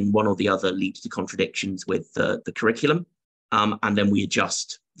developments in one or the other lead to contradictions with the curriculum. And then we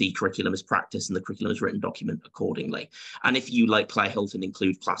adjust the curriculum as practice and the curriculum as written document accordingly. And if you, like Claire Hilton,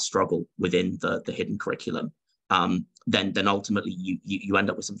 include class struggle within the hidden curriculum, then ultimately you end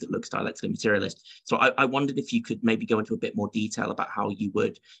up with something that looks dialectically materialist. So I wondered if you could maybe go into a bit more detail about how you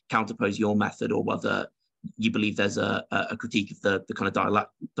would counterpose your method, or whether you believe there's a critique of the kind of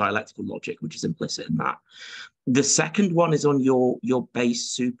dialectical logic which is implicit in that. The second one is on your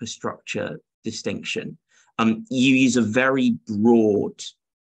base superstructure distinction. You use a very broad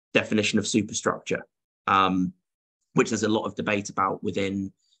definition of superstructure, which there's a lot of debate about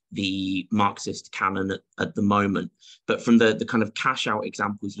within the Marxist canon at the moment. But from the kind of cash out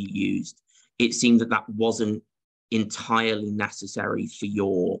examples you used, it seemed that wasn't entirely necessary for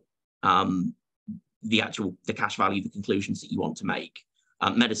your the cash value, the conclusions that you want to make.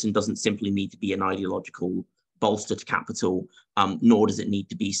 Medicine doesn't simply need to be an ideological bolster to capital, nor does it need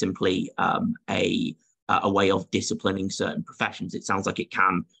to be simply a way of disciplining certain professions. It sounds like it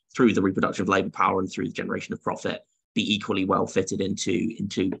can, through the reproduction of labor power and through the generation of profit, be equally well fitted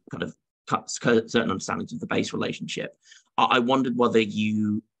into kind of certain understandings of the base relationship. I wondered whether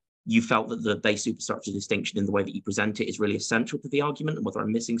you felt that the base superstructure distinction in the way that you present it is really essential to the argument, and whether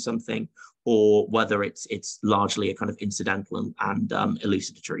I'm missing something, or whether it's largely a kind of incidental and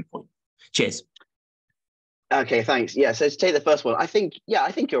elucidatory point. Cheers. Okay, thanks. Yeah, so to take the first one, I think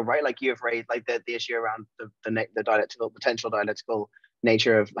you're right. Like, you have raised like the issue around the potential dialectical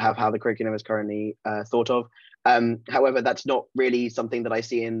nature of how the curriculum is currently thought of. However, that's not really something that I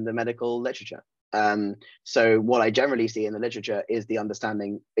see in the medical literature. So what I generally see in the literature is the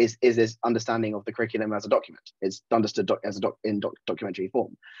understanding is this understanding of the curriculum as a document. It's understood as in documentary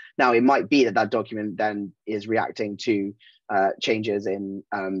form. Now, it might be that document then is reacting to changes in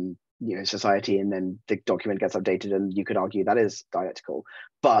society, and then the document gets updated, and you could argue that is dialectical.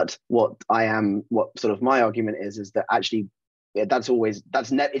 But what sort of my argument is that actually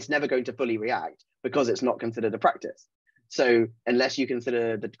it's never going to fully react, because it's not considered a practice. So unless you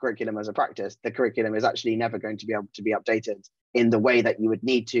consider the curriculum as a practice, the curriculum is actually never going to be able to be updated in the way that you would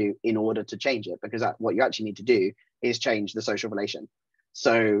need to in order to change it, because what you actually need to do is change the social relation.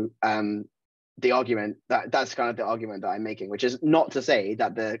 So the argument that's kind of the argument that I'm making, which is not to say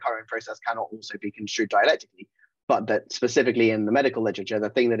that the current process cannot also be construed dialectically, but that specifically in the medical literature, the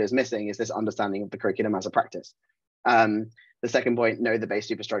thing that is missing is this understanding of the curriculum as a practice. The second point, no, the base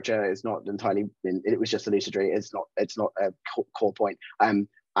superstructure is not entirely, it was just elucidatory. It's not a core point.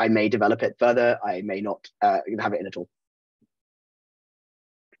 I may develop it further. I may not have it in at all.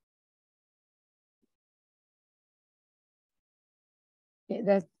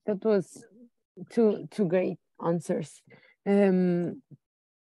 Yeah, that was two great answers. Yeah,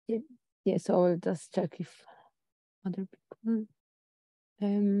 so I'll just check if other people.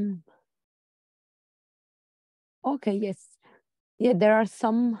 Okay, yes. Yeah, there are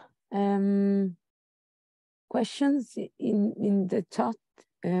some questions in the chat.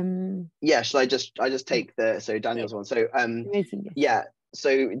 Yeah, shall I just take Daniel's one? So amazing, yes. yeah,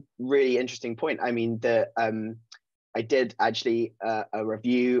 so really interesting point. I mean, I did actually a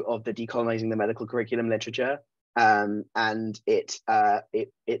review of the Decolonizing the Medical Curriculum literature, and it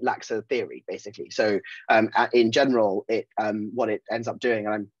lacks a theory, basically. So in general, what it ends up doing,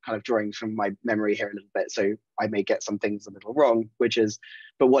 and I'm kind of drawing from my memory here a little bit, so I may get some things a little wrong,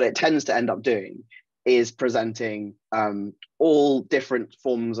 but what it tends to end up doing is presenting all different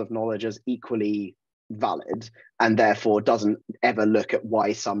forms of knowledge as equally valid, and therefore doesn't ever look at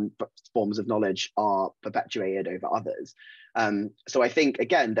why some forms of knowledge are perpetuated over others. So I think,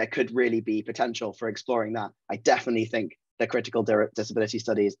 again, there could really be potential for exploring that. I definitely think that critical disability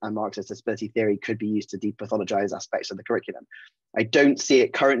studies and Marxist disability theory could be used to depathologize aspects of the curriculum. I don't see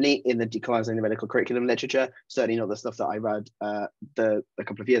it currently in the Decolonizing the Medical Curriculum literature, certainly not the stuff that I read a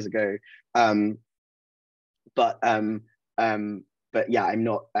couple of years ago. But yeah, I'm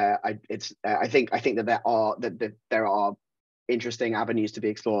not. I think that there are interesting avenues to be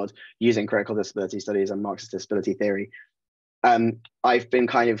explored using critical disability studies and Marxist disability theory. I've been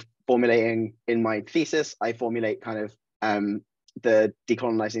kind of formulating in my thesis. I formulate kind of the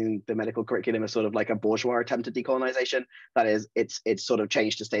decolonizing the medical curriculum as sort of like a bourgeois attempt at decolonization. That is, it's sort of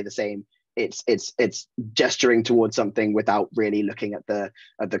changed to stay the same. It's gesturing towards something without really looking at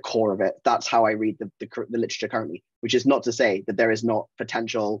the core of it. That's how I read the literature currently, which is not to say that there is not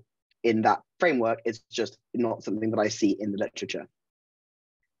potential in that framework. It's just not something that I see in the literature.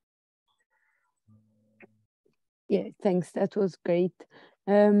 Yeah, thanks. That was great.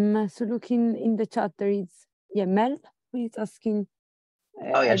 So looking in the chat, there is, Mel, who is asking.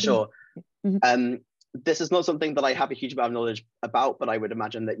 Oh yeah, sure. Mm-hmm. This is not something that I have a huge amount of knowledge about, but I would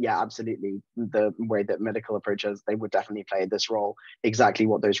imagine that, yeah, absolutely, the way that medical approaches, they would definitely play this role. Exactly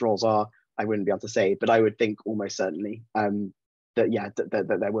what those roles are, I wouldn't be able to say, but I would think almost certainly that, yeah, that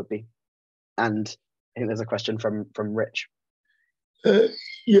there would be. And I think there's a question from Rich.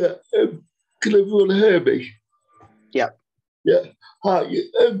 Yeah, can everyone hear me? Yeah. Yeah. Hi.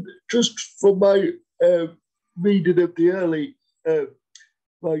 Just from my reading of the early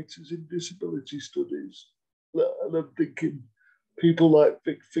writers in disability studies, and I'm thinking people like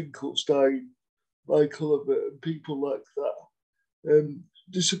Vic Finkelstein, Michael Lovett, and people like that.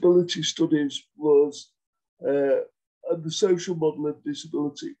 Disability studies was, and the social model of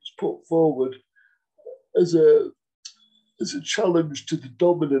disability was put forward as a challenge to the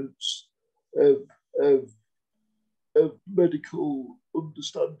dominance of medical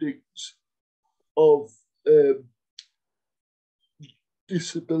understandings of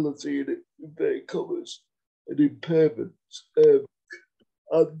disability in inverted commas and impairment,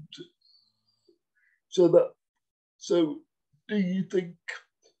 and so do you think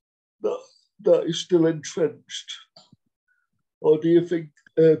that is still entrenched, or do you think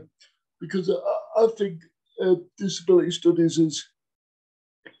because I think disability studies has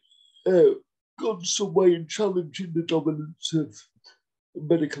gone some way in challenging the dominance of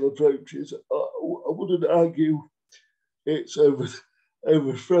medical approaches? I wouldn't argue it's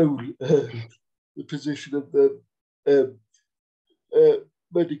overthrown the position of the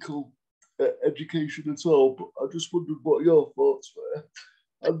medical education at all, but I just wondered what your thoughts were.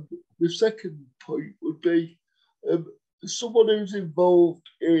 And the second point would be someone who's involved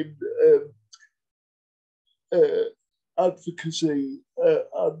in advocacy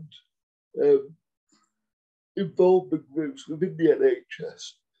and involvement groups within the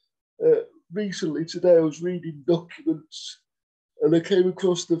NHS. Recently today I was reading documents and I came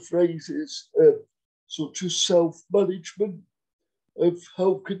across the phrases such as self-management of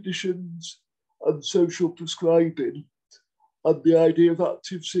health conditions and social prescribing, and the idea of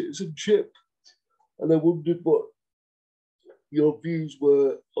active citizenship. And I wondered what your views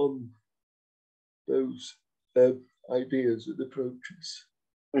were on those ideas and approaches.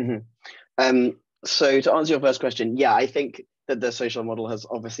 Mm-hmm. So to answer your first question, yeah, I think that the social model has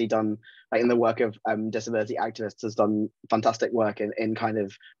obviously done, like in the work of disability activists, has done fantastic work in kind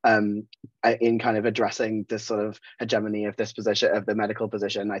of addressing this sort of hegemony of this position, of the medical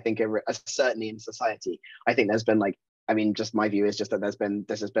position. I think certainly in society, I think there's been like, I mean, just my view is just that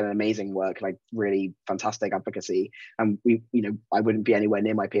this has been amazing work, like really fantastic advocacy, and I wouldn't be anywhere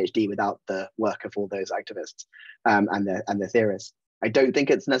near my PhD without the work of all those activists and the theorists. I don't think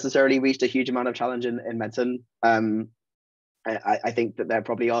it's necessarily reached a huge amount of challenge in medicine. I think that there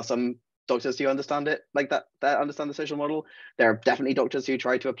probably are some doctors who understand it like that understand the social model. There are definitely doctors who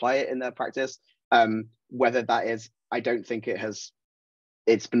try to apply it in their practice. Whether that is, I don't think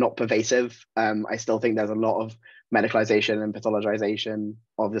it's not pervasive. I still think there's a lot of medicalization and pathologization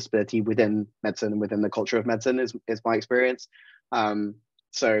of disability within medicine and within the culture of medicine is my experience.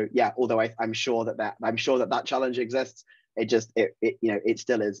 So yeah, although I'm sure that challenge exists, it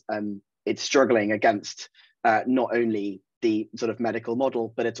still is. It's struggling against not only the sort of medical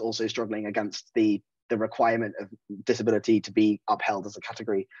model, but it's also struggling against the requirement of disability to be upheld as a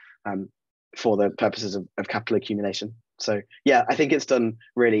category for the purposes of capital accumulation. So yeah, I think it's done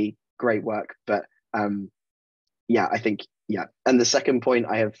really great work, but yeah, I think, yeah. And the second point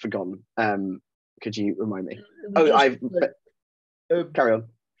I have forgotten. Could you remind me? Carry on.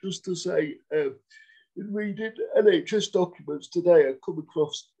 Just to say, in reading NHS documents today, I come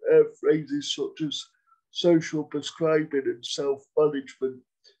across phrases such as social prescribing and self-management,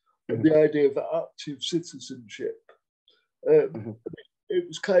 and the idea of active citizenship. It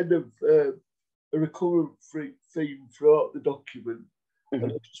was kind of a recurrent theme throughout the document, and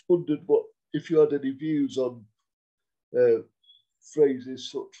I just wondered if you had any views on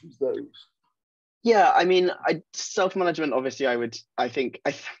phrases such as those. Yeah, I mean, self-management, obviously,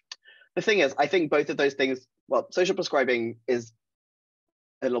 the thing is, I think both of those things, well, social prescribing is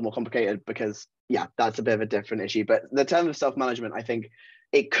a little more complicated because, yeah, that's a bit of a different issue. But the term of self-management, I think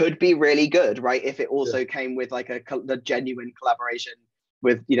it could be really good, right? If it also came with like the genuine collaboration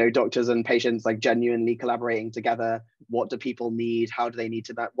with, doctors and patients, like genuinely collaborating together. What do people need? What do they need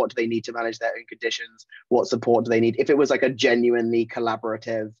to manage their own conditions? What support do they need? If it was like a genuinely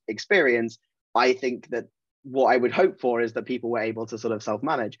collaborative experience, I think that what I would hope for is that people were able to sort of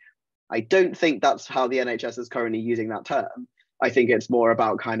self-manage. I don't think that's how the NHS is currently using that term. I think it's more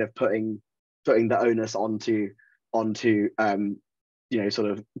about kind of putting the onus onto you know,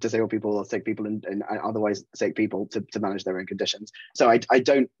 sort of disabled people or sick people and otherwise sick people to manage their own conditions. So I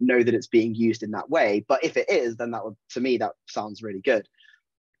don't know that it's being used in that way, but if it is, then that would, to me, that sounds really good.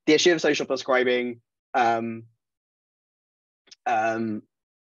 The issue of social prescribing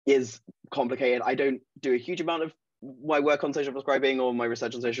is complicated. I don't do a huge amount of my work on social prescribing or my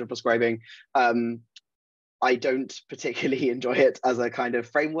research on social prescribing. I don't particularly enjoy it as a kind of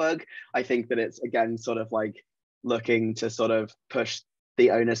framework. I think that it's, again, sort of like looking to sort of push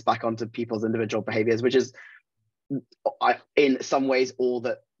the onus back onto people's individual behaviors, which is in some ways all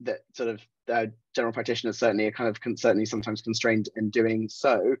that sort of general practitioners certainly are kind of certainly sometimes constrained in doing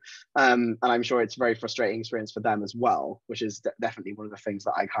so. And I'm sure it's a very frustrating experience for them as well, which is definitely one of the things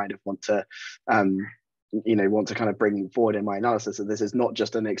that I kind of want to you know, want to kind of bring forward in my analysis. So this is not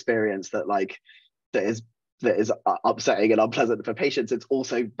just an experience that is upsetting and unpleasant for patients. It's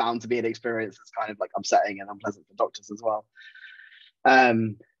also bound to be an experience that's kind of like upsetting and unpleasant for doctors as well.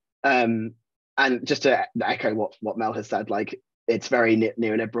 And just to echo what Mel has said, like, it's very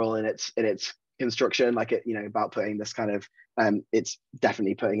neoliberal in its construction, like, it, you know, about putting this kind of it's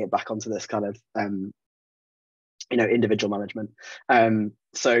definitely putting it back onto this kind of you know, individual management.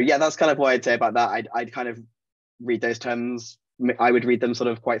 So yeah, that's kind of what I'd say about that. I'd kind of read those terms. I would read them sort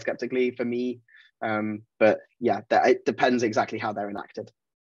of quite skeptically for me. But yeah, it depends exactly how they're enacted.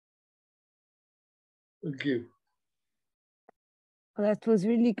 Thank you. Well, that was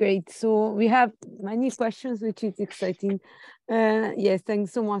really great. So we have many questions, which is exciting. Yes,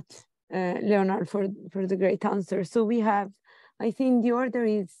 thanks so much, Leonard, for the great answer. So we have, I think the order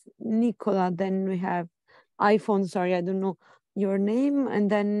is Nicola, then we have iPhone, sorry, I don't know your name, and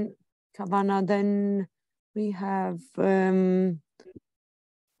then Kavana, then we have, I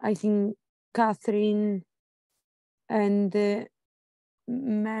think, Catherine, and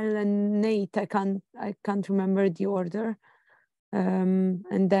Mel and Nate. I can't remember the order.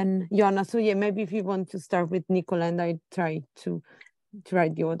 And then Jonna. So yeah, maybe if you want to start with Nicola, and I try to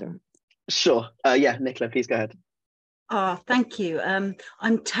write the order. Sure. Yeah, Nicola, please go ahead. Thank you. I'm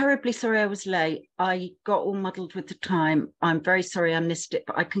terribly sorry I was late. I got all muddled with the time. I'm very sorry I missed it,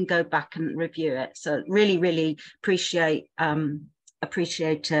 but I can go back and review it. So really, really appreciate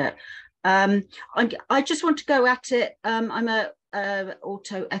it. I just want to go at it. I'm a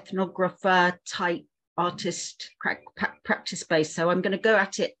auto-ethnographer type artist, practice based. So I'm going to go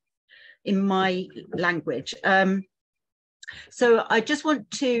at it in my language. So I just want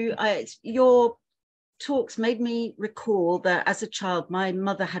to, your talks made me recall that as a child, my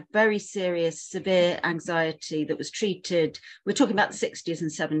mother had very serious, severe anxiety that was treated, we're talking about the 60s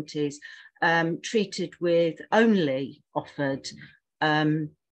and 70s, treated with only offered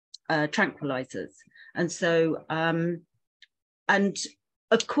tranquilizers. And so, and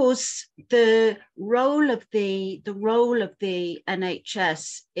of course, the role of the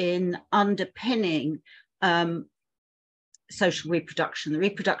NHS in underpinning social reproduction, the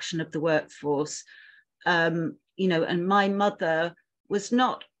reproduction of the workforce, you know, and my mother was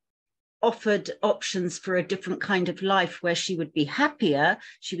not offered options for a different kind of life where she would be happier.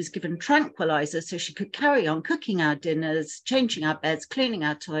 She was given tranquilizers so she could carry on cooking our dinners, changing our beds, cleaning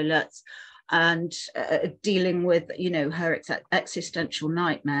our toilets, and dealing with, you know, her existential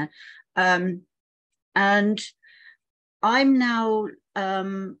nightmare. And I'm now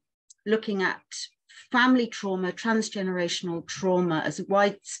looking at family trauma, transgenerational trauma as a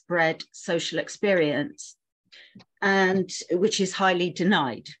widespread social experience, and which is highly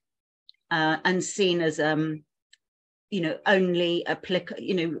denied and seen as, you know, only applicable,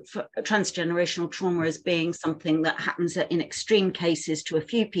 you know, for transgenerational trauma as being something that happens in extreme cases to a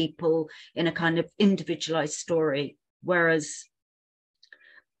few people in a kind of individualized story. Whereas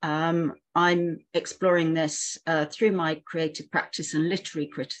I'm exploring this through my creative practice and literary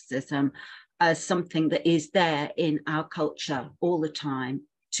criticism as something that is there in our culture all the time,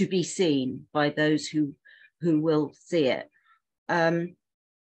 to be seen by those who will see it. And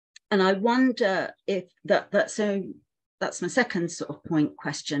I wonder if that's my second sort of point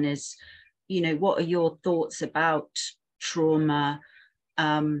question is, you know, what are your thoughts about trauma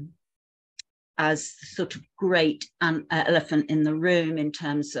as sort of great elephant in the room in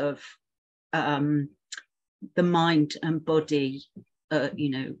terms of the mind and body,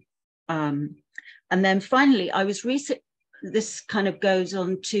 you know. And then finally, I was this kind of goes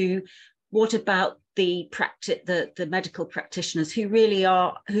on to what about the medical practitioners who really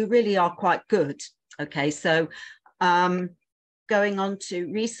are quite good. Okay, so going on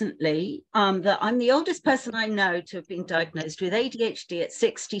to recently that I'm the oldest person I know to have been diagnosed with ADHD at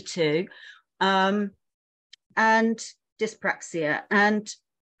 62 and dyspraxia. And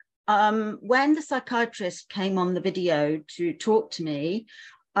when the psychiatrist came on the video to talk to me,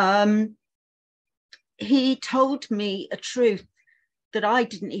 he told me a truth that I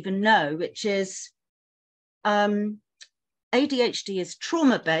didn't even know, which is ADHD is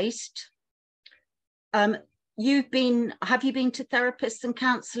trauma-based. Have you been to therapists and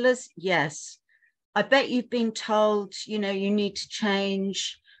counselors? Yes. I bet you've been told, you know, you need to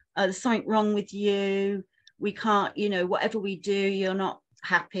change, there's something wrong with you. We can't, you know, whatever we do, you're not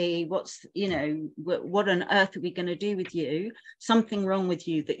happy. What's, you know, what on earth are we going to do with you? Something wrong with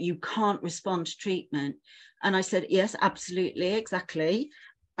you that you can't respond to treatment. And I said, yes, absolutely, exactly.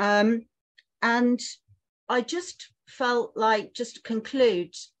 And I just felt like, just to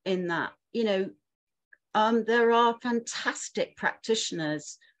conclude in that, you know, there are fantastic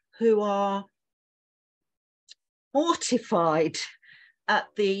practitioners who are mortified at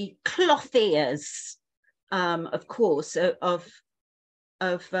the cloth ears, of course, of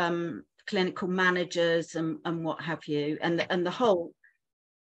clinical managers and what have you, and the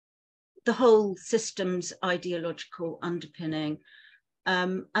whole system's ideological underpinning.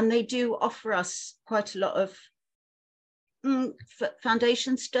 And they do offer us quite a lot of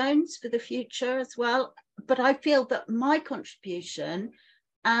foundation stones for the future as well. But I feel that my contribution,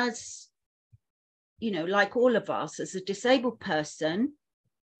 as you know, like all of us, as a disabled person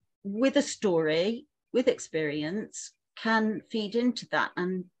with a story, with experience, can feed into that.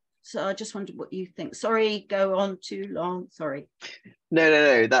 And so I just wondered what you think. Sorry, go on too long. Sorry.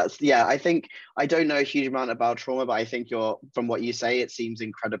 No. That's, yeah, I think I don't know a huge amount about trauma, but I think from what you say, it seems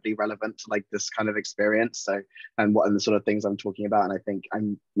incredibly relevant to like this kind of experience. So, and what are the sort of things I'm talking about. And I think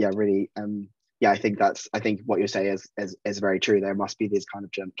I think what you say is very true. There must be these kind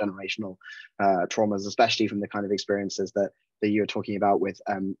of generational traumas, especially from the kind of experiences that you're talking about with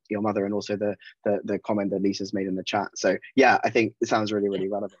your mother, and also the comment that Lisa's made in the chat. So yeah, I think it sounds really, really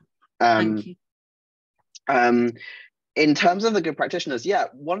relevant. Thank you. In terms of the good practitioners, yeah,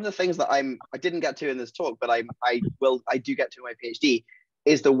 one of the things that I didn't get to in this talk, but I do get to in my PhD,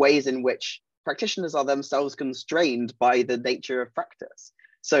 is the ways in which practitioners are themselves constrained by the nature of practice.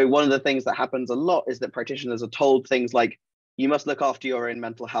 So one of the things that happens a lot is that practitioners are told things like, you must look after your own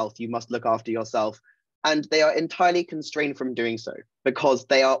mental health, you must look after yourself. And they are entirely constrained from doing so, because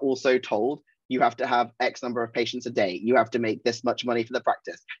they are also told, you have to have X number of patients a day, you have to make this much money for the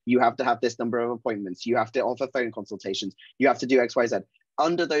practice, you have to have this number of appointments, you have to offer phone consultations, you have to do X, Y, Z.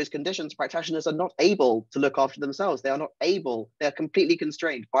 Under those conditions, practitioners are not able to look after themselves. They are completely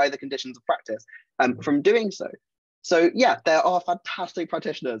constrained by the conditions of practice from doing so. So yeah, there are fantastic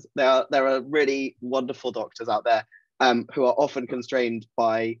practitioners. There are really wonderful doctors out there who are often constrained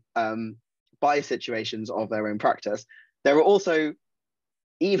by situations of their own practice. There are also,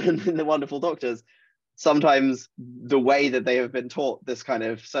 even in the wonderful doctors, sometimes the way that they have been taught this kind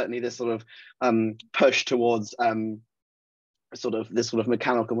of, certainly this sort of push towards sort of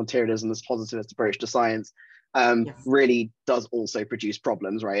mechanical materialism, this positivist approach to science, really does also produce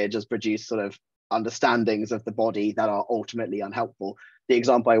problems, right? It just produces sort of understandings of the body that are ultimately unhelpful. The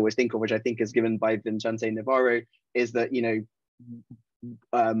example I always think of, which I think is given by Vicente Navarro, is that, you know,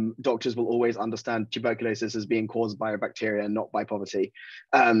 doctors will always understand tuberculosis as being caused by a bacteria and not by poverty.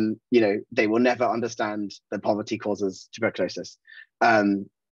 You know, they will never understand that poverty causes tuberculosis. And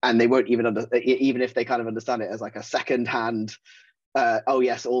they won't even even if they kind of understand it as like a second-hand, oh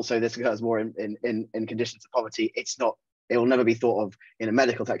yes, also this occurs more in conditions of poverty. It will never be thought of in a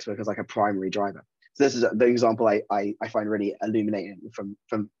medical textbook as like a primary driver. So this is the example I find really illuminating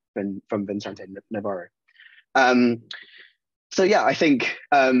from Vicente Navarro. So yeah, I think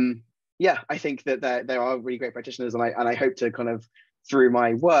that there are really great practitioners, and I hope to kind of, through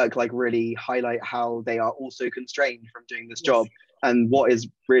my work, like really highlight how they are also constrained from doing this job, and what is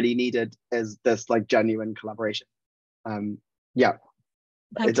really needed is this like genuine collaboration. Yeah,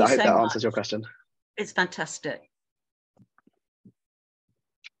 I hope that answers your question. It's fantastic.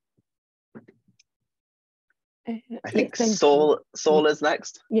 I think Saul is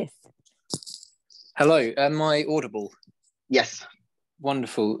next. Yes. Hello, am I audible? Yes.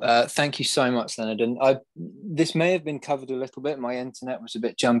 Wonderful. Thank you so much, Leonard. And this may have been covered a little bit. My internet was a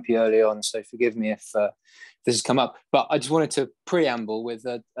bit jumpy early on, so forgive me if this has come up. But I just wanted to preamble with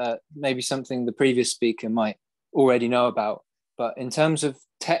maybe something the previous speaker might already know about. But in terms of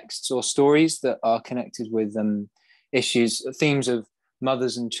texts or stories that are connected with issues, themes of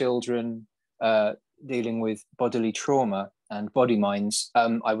mothers and children dealing with bodily trauma and body minds,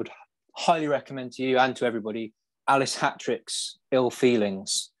 I would highly recommend to you and to everybody Alice Hattrick's Ill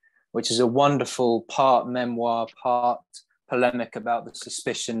Feelings, which is a wonderful part memoir, part polemic about the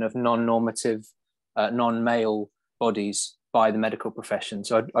suspicion of non-normative, non-male bodies by the medical profession.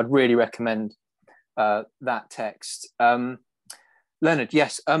 So I'd really recommend that text. Leonard,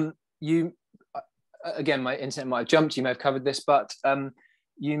 yes, you, again, my internet might have jumped, you may have covered this, but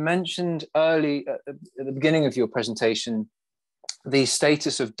you mentioned early at the beginning of your presentation the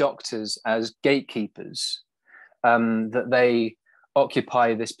status of doctors as gatekeepers, that they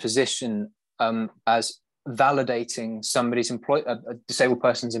occupy this position as validating somebody's a disabled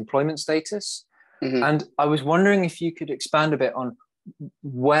person's employment status. Mm-hmm. And I was wondering if you could expand a bit on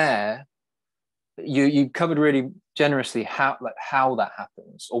where you covered really generously how that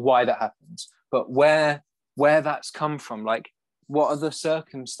happens or why that happens, but where that's come from. Like, what are the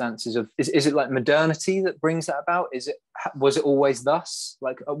circumstances of, is it like modernity that brings that about? Was it always thus?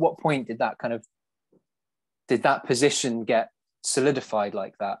 Like, at what point did that position get solidified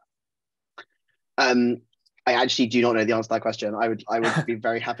like that? I actually do not know the answer to that question. I would be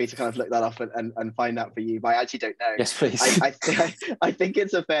very happy to kind of look that up and find out for you, but I actually don't know. Yes, please. I think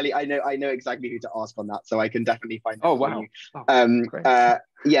it's a fairly, I know exactly who to ask on that, so I can definitely find out. Oh, wow. Great.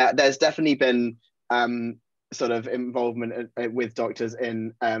 Yeah, there's definitely been sort of involvement with doctors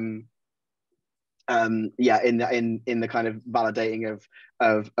in in the kind of validating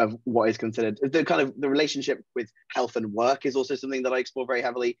of what is considered the kind of the relationship with health and work is also something that I explore very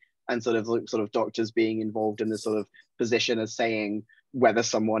heavily, and sort of doctors being involved in this sort of position as saying whether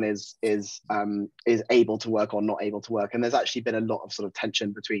someone is able to work or not able to work. And there's actually been a lot of sort of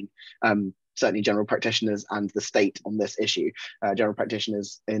tension between certainly general practitioners and the state on this issue. General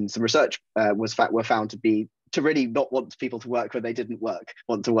practitioners in some research were found to really not want people to work when they didn't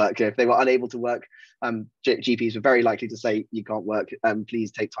want to work. If they were unable to work, GPs were very likely to say, you can't work,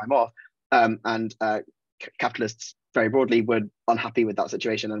 please take time off. And capitalists very broadly were unhappy with that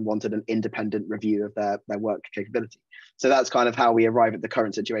situation and wanted an independent review of their work capability. So that's kind of how we arrive at the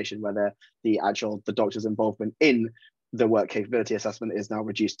current situation, where the doctor's involvement in the work capability assessment is now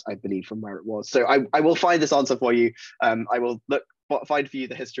reduced, I believe, from where it was. So I will find this answer for you. I will find for you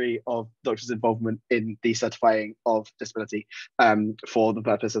the history of doctors' involvement in the certifying of disability for the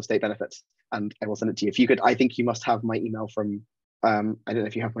purpose of state benefits, and I will send it to you. If you could, I think you must have my email from, I don't know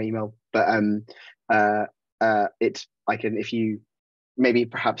if you have my email, but I can, if you, maybe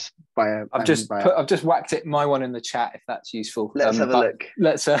perhaps via. I've just whacked my one in the chat, if that's useful. Let's have a look.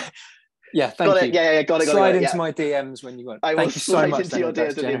 Let's yeah, thank you. Yeah, got it. Slide into my DMs when you want. I will thank you so much. Into your DMs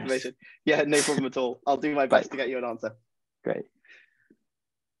with the information. Yeah, no problem at all. I'll do my best to get you an answer. Great.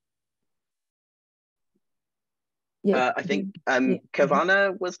 Yeah. I think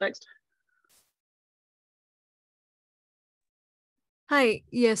Kavana was next. Hi,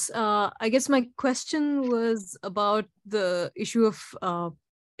 yes. I guess my question was about the issue of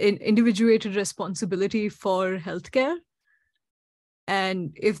individuated responsibility for healthcare.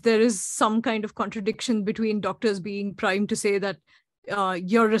 And if there is some kind of contradiction between doctors being primed to say that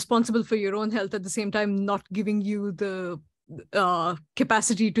you're responsible for your own health, at the same time not giving you the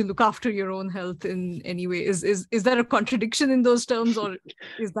capacity to look after your own health in any way. Is there a contradiction in those terms, or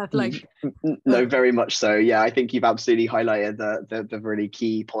is that like no, very much so. Yeah, I think you've absolutely highlighted the really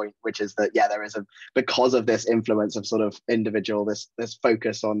key point, which is that there is because of this influence of sort of individual, this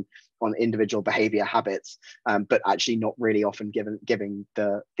focus on individual behavior habits, but actually not really often giving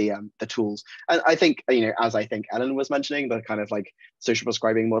the tools. And I think, as I think Ellen was mentioning, the kind of like social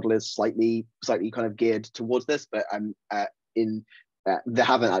prescribing model is slightly kind of geared towards this, but there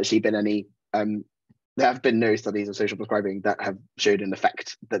haven't actually been any there have been no studies of social prescribing that have showed an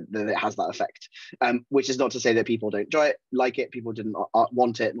effect that it has that effect, which is not to say that people don't enjoy it, like it, people didn't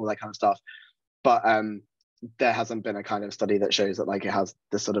want it and all that kind of stuff, but there hasn't been a kind of study that shows that like it has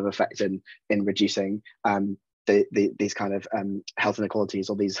this sort of effect in reducing these kind of health inequalities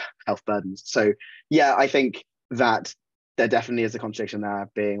or these health burdens. So yeah, I think that there definitely is a contradiction there,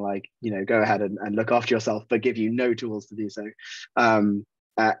 being like, go ahead and look after yourself, but give you no tools to do so.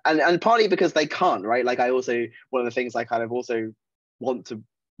 And partly because they can't, right? Like one of the things I kind of also want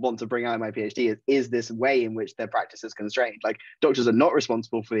to bring out in my PhD is this way in which their practice is constrained. Like, doctors are not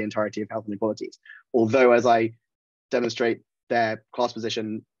responsible for the entirety of health inequalities, although as I demonstrate, their class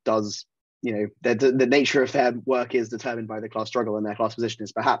position does, the nature of their work is determined by the class struggle, and their class position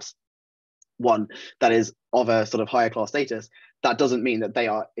is perhaps one that is of a sort of higher class status. That doesn't mean that they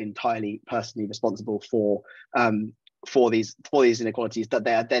are entirely personally responsible for these inequalities that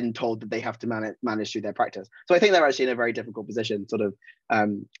they are then told that they have to manage through their practice. So I think they're actually in a very difficult position, sort of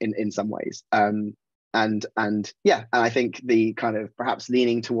in some ways. And I think the kind of perhaps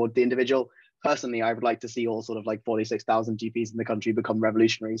leaning toward the individual personally, I would like to see all sort of like 46,000 GPs in the country become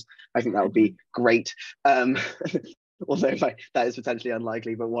revolutionaries. I think that would be great. Although that is potentially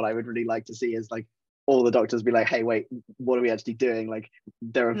unlikely, but what I would really like to see is like all the doctors be like, hey, wait, what are we actually doing? Like,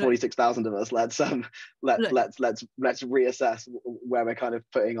 there are 46,000 of us. Let's reassess where we're kind of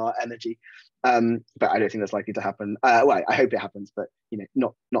putting our energy. But I don't think that's likely to happen. Well, I hope it happens, but you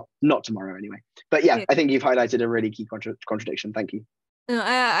know, not tomorrow anyway. But yeah, I think you've highlighted a really key contradiction. Thank you.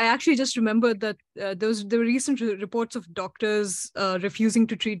 I actually just remembered that there were recent reports of doctors refusing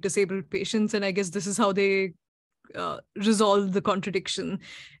to treat disabled patients, and I guess this is how they resolve the contradiction.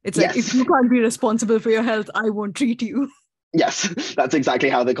 It's like, if you can't be responsible for your health, I won't treat you. Yes, that's exactly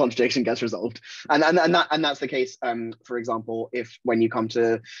how the contradiction gets resolved, and that's the case. For example, when you come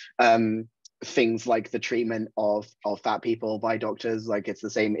to things like the treatment of fat people by doctors, like it's the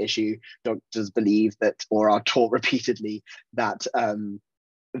same issue. Doctors believe that, or are taught repeatedly that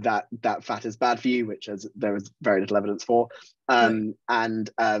that fat is bad for you, which there is very little evidence for, and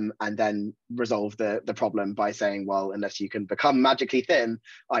then resolve the problem by saying, well, unless you can become magically thin,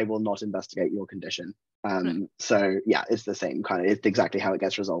 I will not investigate your condition. So yeah, it's the same kind of, it's exactly how it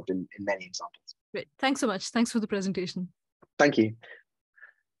gets resolved in many examples. Great, thanks so much. Thanks for the presentation. Thank you.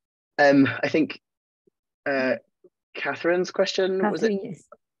 I think Catherine's question, was it?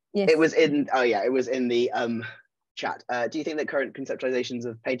 Yes. It was in, it was in the chat. Do you think that current conceptualizations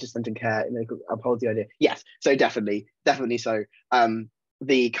of patient-centered care uphold the idea? Yes, so definitely so.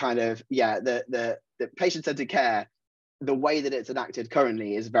 The kind of, the patient-centered care, the way that it's enacted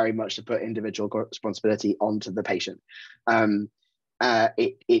currently is very much to put individual responsibility onto the patient. I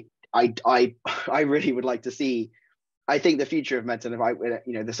really would like to see, I think the future of medicine,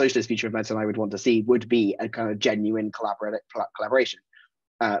 the socialist future of medicine I would want to see would be a kind of genuine collaboration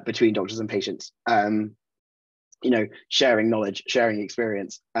between doctors and patients. Sharing knowledge, sharing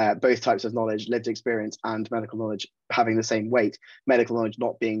experience, both types of knowledge, lived experience and medical knowledge having the same weight. Medical knowledge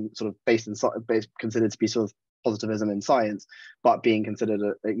not being sort of considered to be sort of positivism in science, but being considered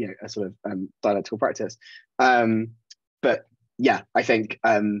a sort of dialectical practice. But yeah, I think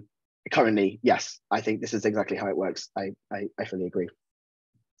currently, yes, I think this is exactly how it works. I fully agree.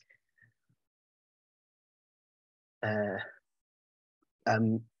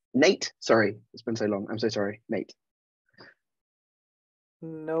 Nate, sorry, it's been so long. I'm so sorry, Nate.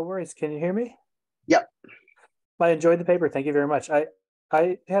 No worries. Can you hear me? Yep. I enjoyed the paper. Thank you very much. I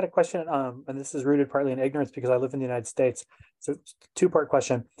had a question, and this is rooted partly in ignorance because I live in the United States. So it's a two-part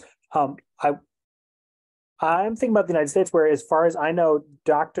question. I'm thinking about the United States, where, as far as I know,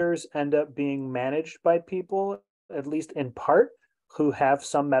 doctors end up being managed by people, at least in part, who have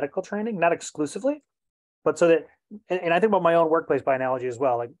some medical training, not exclusively, but so that, and I think about my own workplace by analogy as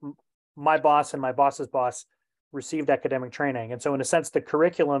well. Like my boss and my boss's boss received academic training. And so in a sense, the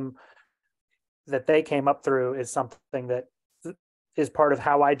curriculum that they came up through is something that is part of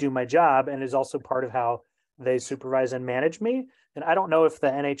how I do my job and is also part of how they supervise and manage me. And I don't know if the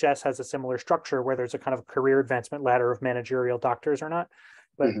NHS has a similar structure where there's a kind of career advancement ladder of managerial doctors or not.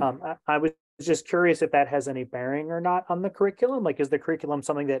 But I was just curious if that has any bearing or not on the curriculum. Like, is the curriculum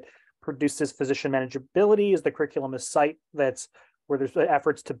something that produces physician manageability? Is the curriculum a site that's where there's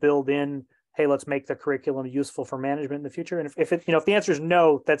efforts to build in, hey, let's make the curriculum useful for management in the future? And if the answer is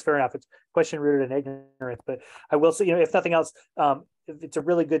no, that's fair enough. It's a question rooted in ignorance. But I will say, if nothing else, it's a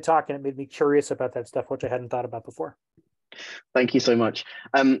really good talk, and it made me curious about that stuff, which I hadn't thought about before. Thank you so much.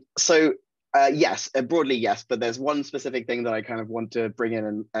 Yes, broadly yes, but there's one specific thing that I kind of want to bring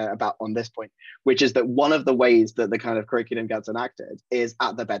in about on this point, which is that one of the ways that the kind of curriculum gets enacted is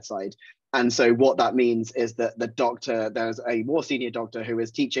at the bedside. And so what that means is that there's a more senior doctor who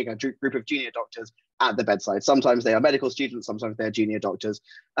is teaching a group of junior doctors at the bedside. Sometimes they are medical students, sometimes they're junior doctors.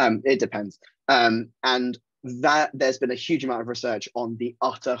 It depends. And that there's been a huge amount of research on the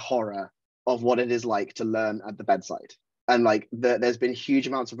utter horror of what it is like to learn at the bedside. And like there's been huge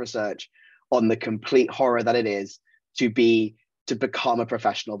amounts of research on the complete horror that it is to become a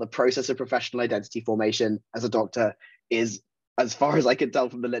professional. The process of professional identity formation as a doctor is, as far as I can tell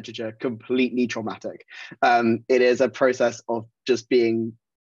from the literature, completely traumatic. It is a process of just being,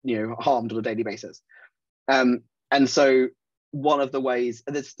 harmed on a daily basis. And so one of the ways,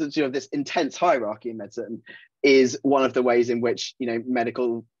 this intense hierarchy in medicine is one of the ways in which,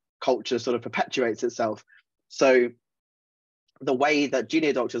 medical culture sort of perpetuates itself. So the way that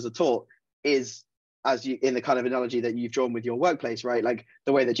junior doctors are taught is, as you, in the kind of analogy that you've drawn with your workplace, right? Like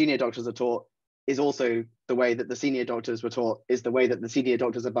the way that junior doctors are taught is also the way that the senior doctors were taught, is the way that the senior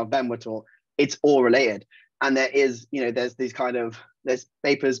doctors above them were taught. It's all related. And there is, there's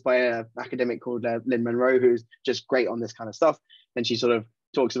papers by an academic called Lynn Monroe, who's just great on this kind of stuff. And she sort of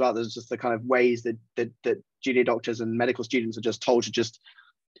talks about there's just the kind of ways that junior doctors and medical students are just told to just,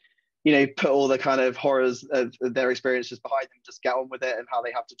 you know, put all the kind of horrors of their experiences behind them, just get on with it, and how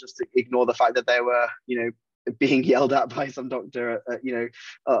they have to just ignore the fact that they were, you know, being yelled at by some doctor, you know,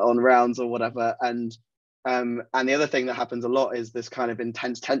 on rounds or whatever. And the other thing that happens a lot is this kind of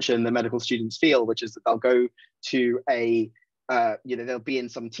intense tension the medical students feel, which is that they'll go to a, you know, they'll be in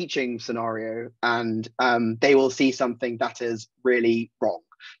some teaching scenario, and they will see something that is really wrong.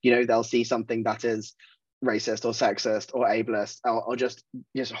 You know, they'll see something that is racist or sexist or ableist or just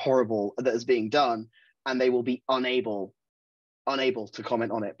horrible that is being done, and they will be unable to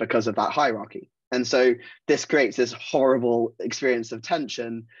comment on it because of that hierarchy. And so this creates this horrible experience of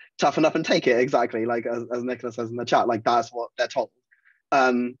tension. Toughen up and take it, exactly, like as Nicholas says in the chat, like that's what they're told.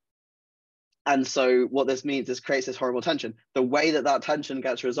 And so what this means is creates this horrible tension. The way that tension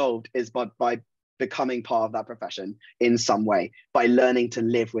gets resolved is by becoming part of that profession in some way, by learning to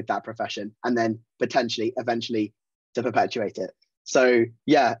live with that profession, and then potentially eventually to perpetuate it. So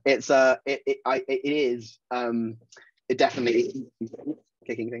yeah, it definitely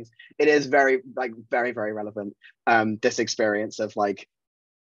kicking things. It is very relevant. This experience of like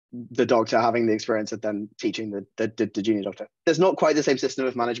the doctor having the experience of then teaching the junior doctor. There's not quite the same system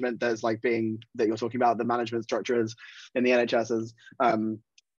of management. There's like being that you're talking about, the management structures in the NHS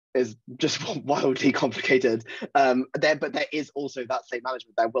is just wildly complicated. But there is also that same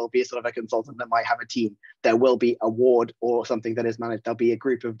management. There will be a sort of a consultant that might have a team. There will be a ward or something that is managed. There'll be a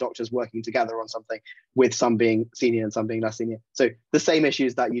group of doctors working together on something, with some being senior and some being less senior. So the same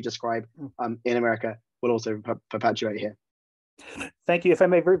issues that you describe in America will also perpetuate here. Thank you. If I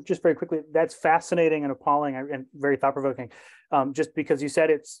may, just very quickly, that's fascinating and appalling and very thought-provoking. Just because you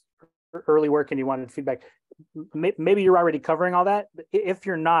said it's early work and you wanted feedback, maybe you're already covering all that. If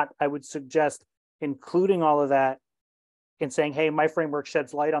you're not, I would suggest including all of that and saying, hey, my framework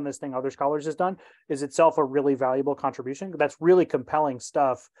sheds light on this thing other scholars has done, is itself a really valuable contribution. That's really compelling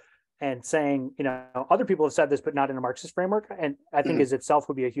stuff. And saying, you know, other people have said this, but not in a Marxist framework. And I think is itself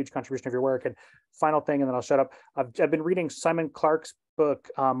would be a huge contribution of your work. And final thing, and then I'll shut up. I've been reading Simon Clark's book,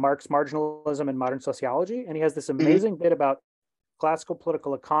 Marx, Marginalism and Modern Sociology. And he has this amazing bit about classical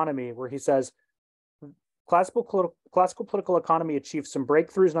political economy, where he says, classical political economy achieved some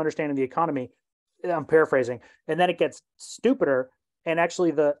breakthroughs in understanding the economy. I'm paraphrasing. And then it gets stupider. And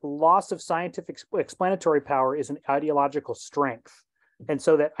actually the loss of scientific explanatory power is an ideological strength. And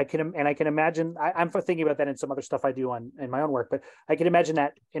so that I can imagine, I'm thinking about that in some other stuff I do in my own work, but I can imagine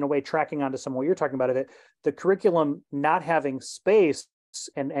that in a way tracking onto some of what you're talking about, that the curriculum not having space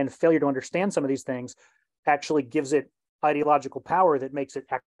and failure to understand some of these things actually gives it ideological power that makes it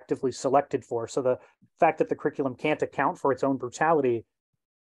actively selected for. So the fact that the curriculum can't account for its own brutality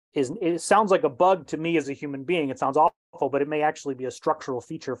it sounds like a bug to me as a human being. It sounds awful, but it may actually be a structural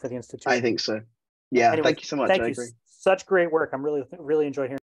feature for the institution. I think so. Yeah, anyway, thank you so much. I agree. Such great work. I'm really enjoying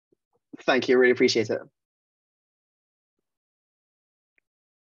hearing. Thank you. Really appreciate it.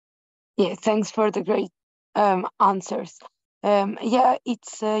 Yeah, thanks for the great answers. Yeah,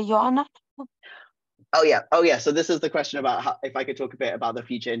 it's Joanna. Oh yeah. So this is the question about how, if I could talk a bit about the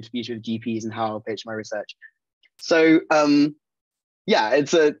future interviews with GPs and how I'll pitch my research. So yeah,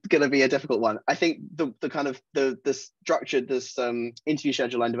 it's going to be a difficult one. I think the kind of the structure, this interview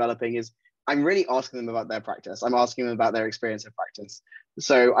schedule I'm developing is, I'm really asking them about their practice. I'm asking them about their experience of practice.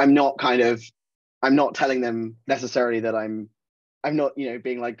 So I'm not telling them necessarily that I'm not, you know,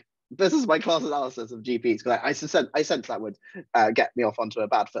 being like, this is my class analysis of GPs, because I sense that would get me off onto a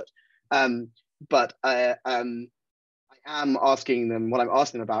bad foot. But I am asking them, what I'm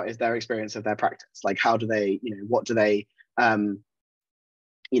asking them about is their experience of their practice. Like, how do they, you know, what do they,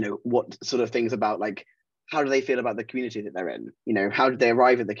 you know, what sort of things about, like, how do they feel about the community that they're in? You know, how did they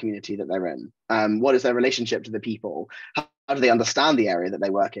arrive at the community that they're in? What is their relationship to the people? How do they understand the area that they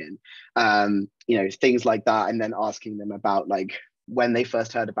work in? You know, things like that. And then asking them about, like, when they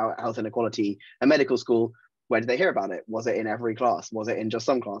first heard about health inequality at medical school, where did they hear about it? Was it in every class? Was it in just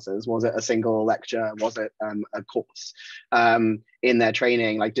some classes? Was it a single lecture? Was it a course? In their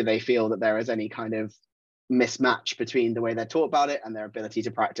training, like, do they feel that there is any kind of mismatch between the way they're taught about it and their ability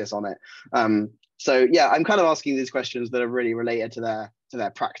to practice on it? So yeah, I'm kind of asking these questions that are really related to their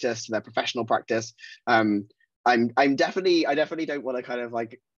practice, to their professional practice. I definitely don't want to kind of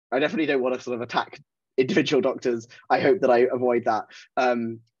like, I definitely don't want to sort of attack individual doctors. I hope that I avoid that,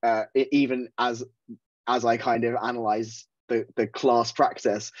 even as I kind of analyze the class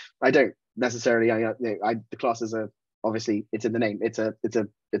practice. I don't necessarily, the classes are obviously, it's in the name. It's a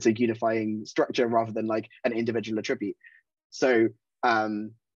unifying structure rather than like an individual attribute. So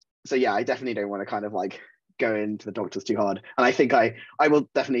yeah, I definitely don't want to kind of like go into the doctors too hard. And I think I will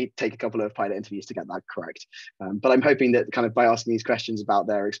definitely take a couple of pilot interviews to get that correct. But I'm hoping that kind of by asking these questions about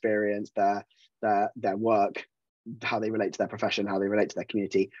their experience, their work, how they relate to their profession, how they relate to their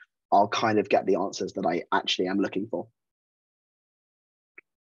community, I'll kind of get the answers that I actually am looking for.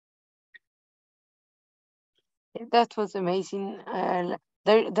 That was amazing.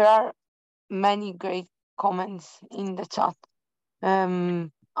 There are many great comments in the chat.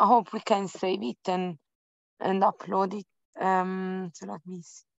 I hope we can save it and upload it. So let me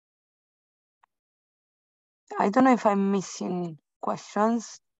see. I don't know if I'm missing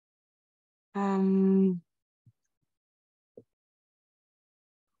questions. I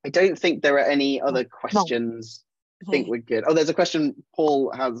don't think there are any other questions. No. I think we're good. Oh, there's a question.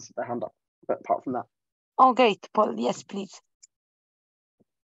 Paul has a hand up, but apart from that. Oh, great, Paul. Yes, please.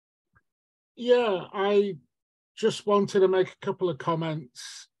 Yeah, I just wanted to make a couple of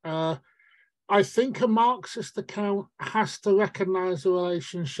comments. I think a Marxist account has to recognize the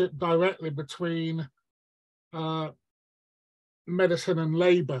relationship directly between medicine and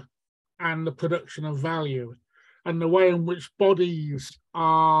labor and the production of value, and the way in which bodies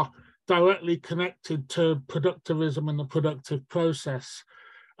are directly connected to productivism and the productive process.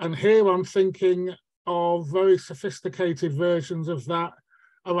 And here I'm thinking of very sophisticated versions of that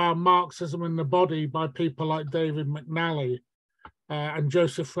around Marxism and the body by people like David McNally and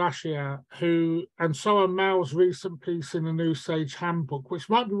Joseph Fraschier, and Soren Mao's recent piece in the New Sage Handbook, which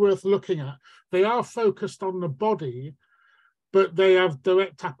might be worth looking at. They are focused on the body, but they have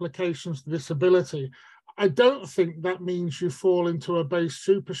direct applications to disability. I don't think that means you fall into a base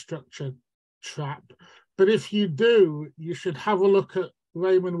superstructure trap, but if you do, you should have a look at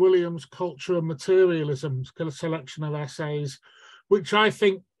Raymond Williams' Culture and Materialism's selection of essays, which I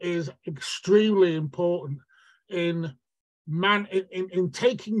think is extremely important in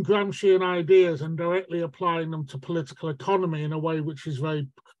taking Gramscian ideas and directly applying them to political economy in a way which is very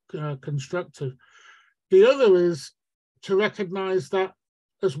constructive. The other is to recognize that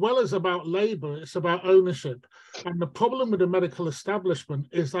as well as about labor, it's about ownership. And the problem with the medical establishment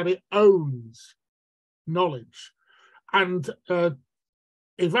is that it owns knowledge. And Ivan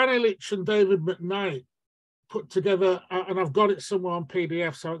Illich and David McKnight put together, and I've got it somewhere on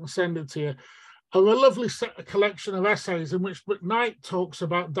PDF so I can send it to you, a lovely collection of essays in which McKnight talks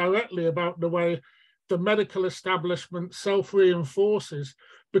directly about the way the medical establishment self-reinforces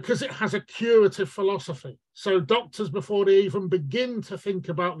because it has a curative philosophy. So doctors, before they even begin to think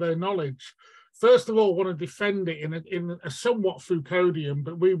about their knowledge, first of all want to defend it in a somewhat Foucauldian,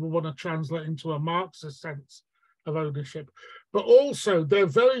 but we will want to translate into a Marxist sense of ownership. But also their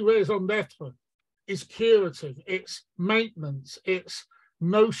very raison d'etre is curative, it's maintenance, it's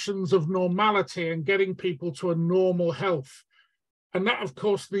notions of normality and getting people to a normal health. And that, of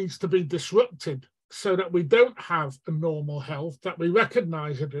course, needs to be disrupted so that we don't have a normal health, that we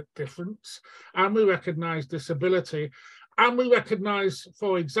recognize a difference, and we recognize disability, and we recognize,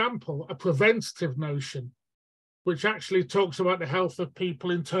 for example, a preventative notion, which actually talks about the health of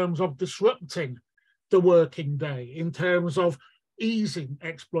people in terms of disrupting the working day, in terms of easing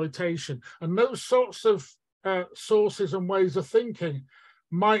exploitation. And those sorts of sources and ways of thinking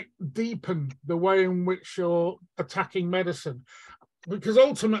might deepen the way in which you're attacking medicine. Because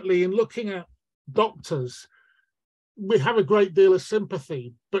ultimately, in looking at doctors, we have a great deal of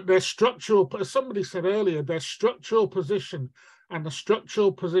sympathy, but their structural, as somebody said earlier, their structural position and the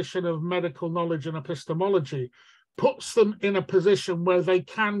structural position of medical knowledge and epistemology puts them in a position where they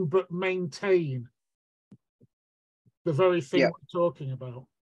can but maintain the very thing we're talking about.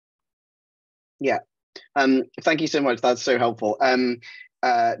 Yeah. Thank you so much. That's so helpful.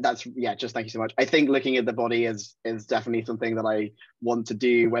 Just thank you so much. I think looking at the body is definitely something that I want to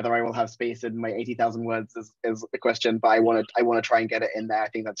do. Whether I will have space in my 80,000 words is a question, but I want to try and get it in there. I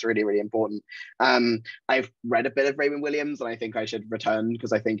think that's really, really important. I've read a bit of Raymond Williams, and I think I should return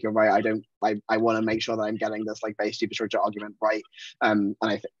because I think you're right. I want to make sure that I'm getting this like base superstructure argument right. And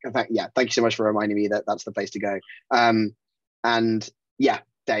I think thank you so much for reminding me that that's the place to go.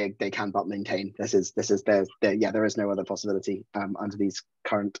 They can but maintain. There is no other possibility under these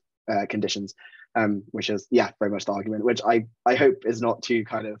current conditions, which is very much the argument, which I hope is not too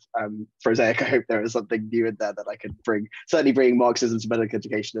kind of prosaic. I hope there is something new in there that I could bring. Certainly bringing Marxism to medical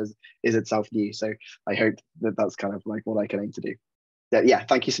education is itself new. So I hope that that's kind of like what I can aim to do.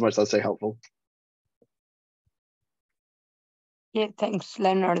 Thank you so much. That's so helpful. Yeah, thanks,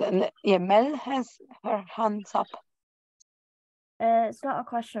 Leonard. And Mel has her hands up. It's not a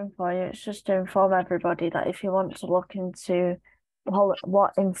question for you, it's just to inform everybody that if you want to look into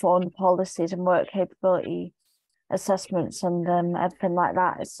what informed policies and work capability assessments and everything like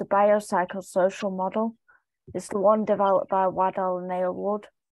that, it's the biopsychosocial model. It's the one developed by Waddell and Aylward,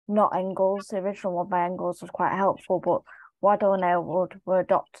 not Engels. The original one by Engels was quite helpful, but Waddell and Aylward were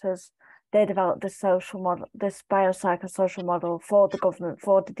doctors. They developed this social model, this biopsychosocial model for the government,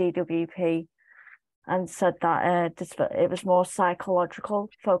 for the DWP, and said that it was more psychological,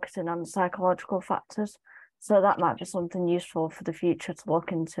 focusing on psychological factors. So that might be something useful for the future to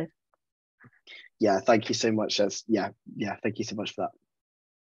look into. Yeah, thank you so much. Yeah, thank you so much for that.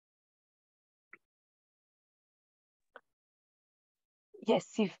 Yes,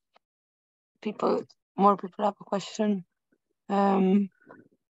 if more people have a question. Maybe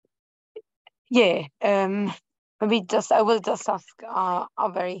I will just ask a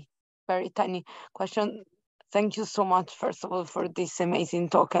very, very tiny question. Thank you so much, first of all, for this amazing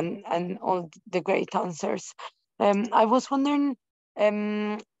talk and all the great answers. I was wondering,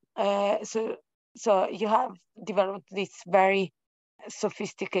 so you have developed this very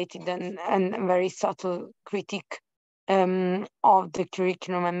sophisticated and very subtle critique of the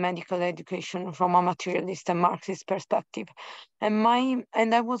curriculum and medical education from a materialist and Marxist perspective. And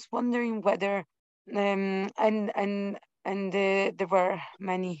I was wondering whether there were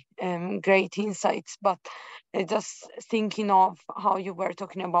many great insights, but just thinking of how you were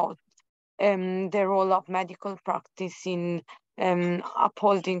talking about the role of medical practice in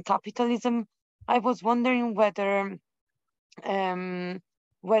upholding capitalism, I was wondering whether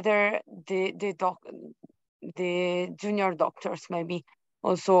the junior doctors maybe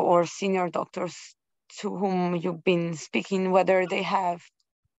also, or senior doctors to whom you've been speaking, whether they have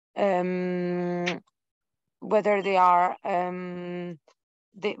whether they are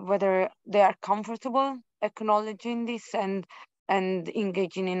comfortable acknowledging this and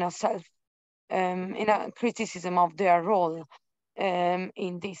engaging in a criticism of their role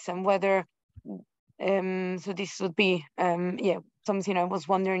in this, and whether so this would be something I was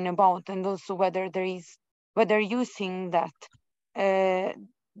wondering about, and also whether you think that the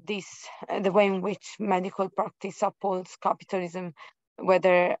way in which medical practice upholds capitalism,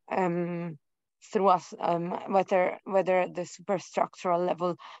 whether through us, whether the superstructural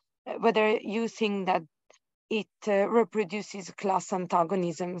level, whether you think that it reproduces class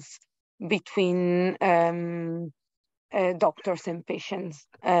antagonisms between doctors and patients,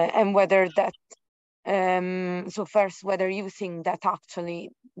 and whether that so first, whether you think that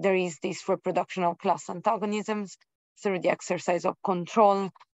actually there is this reproduction of class antagonisms through the exercise of control,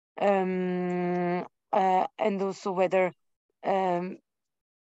 and also whether there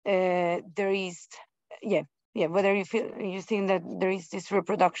is, whether you think that there is this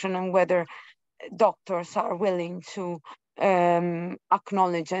reproduction, and whether doctors are willing to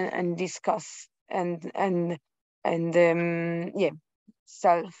acknowledge and discuss and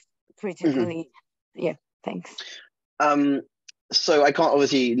self-critically. Yeah, thanks. So I can't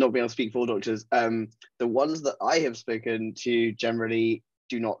obviously not be able to speak for all doctors. The ones that I have spoken to generally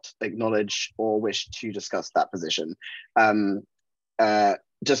do not acknowledge or wish to discuss that position.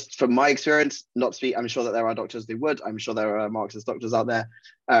 Just from my experience, not to speak, I'm sure that there are doctors who would. I'm sure there are Marxist doctors out there.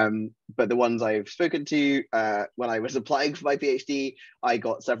 But the ones I've spoken to, when I was applying for my PhD, I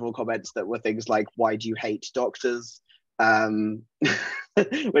got several comments that were things like, "Why do you hate doctors?"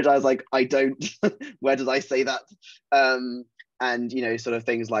 Which I was like, I don't. Where did I say that? And sort of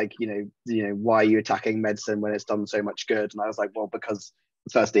things like, why are you attacking medicine when it's done so much good? And I was like, well, because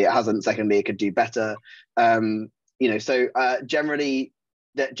firstly it hasn't, secondly it could do better. So generally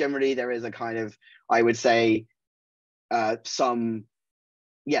there is a kind of, I would say, some.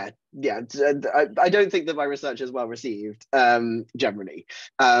 I don't think that my research is well received generally.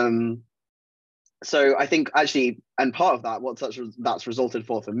 So I think actually, and part of that, that's resulted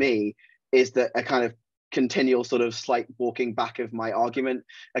for me, is that a kind of continual sort of slight walking back of my argument,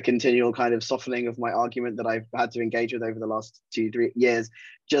 a continual kind of softening of my argument that I've had to engage with over the last 2-3 years,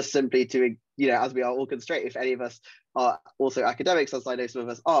 just simply to, as we are all constrained, if any of us are also academics, as I know some of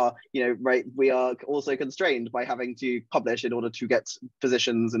us are, right, we are also constrained by having to publish in order to get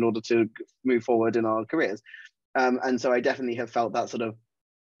positions, in order to move forward in our careers. And so I definitely have felt that sort of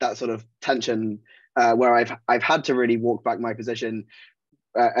tension where I've had to really walk back my position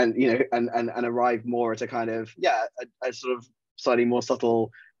and arrive more at a kind of a sort of slightly more subtle,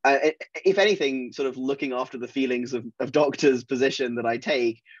 if anything, sort of looking after the feelings of doctors' position that I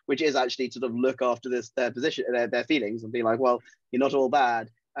take, which is actually to sort of look after their position, their feelings, and be like, well, you're not all bad.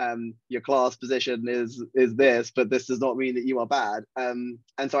 Your class position is this, but this does not mean that you are bad. And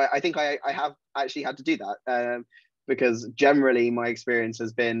so I think I have actually had to do that because generally my experience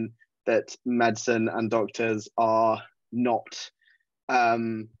has been that medicine and doctors are not,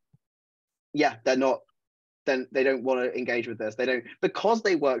 they're not then they don't want to engage with this. They don't, because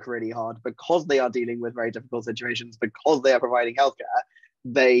they work really hard, because they are dealing with very difficult situations, because they are providing healthcare,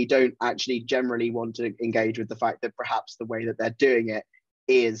 they don't actually generally want to engage with the fact that perhaps the way that they're doing it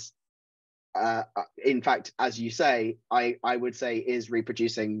is, in fact, as you say, I would say is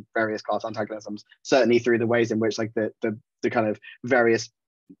reproducing various class antagonisms, certainly through the ways in which like the kind of various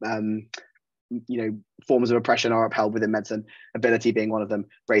forms of oppression are upheld within medicine, ability being one of them,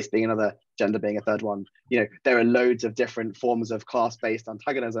 race being another, gender being a third one. There are loads of different forms of class-based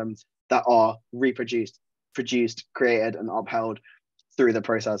antagonisms that are reproduced, produced, created, and upheld through the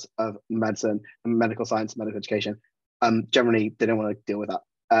process of medicine and medical science, medical education. Generally, they don't want to deal with that.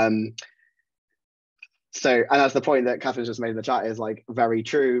 So, and that's the point that Catherine's just made in the chat is like very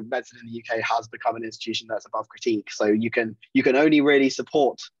true. Medicine in the UK has become an institution that's above critique. So you can only really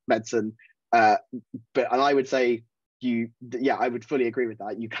support medicine, and I would say I would fully agree with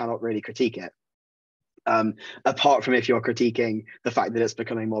that. You cannot really critique it, apart from if you're critiquing the fact that it's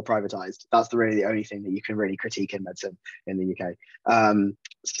becoming more privatized. That's really the only thing that you can really critique in medicine in the UK. I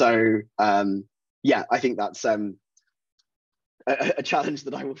think that's a challenge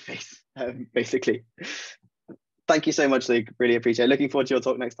that I will face, basically. Thank you so much, Luke. Really appreciate it. Looking forward to your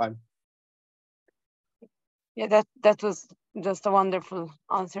talk next time. Yeah, that was just a wonderful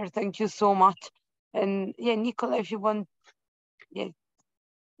answer. Thank you so much. And yeah, Nicola, if you want,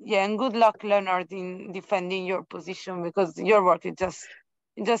 and good luck, Leonard, in defending your position, because your work is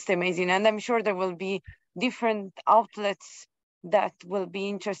just amazing. And I'm sure there will be different outlets that will be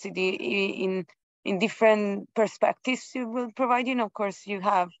interested in different perspectives you will provide. Of course, you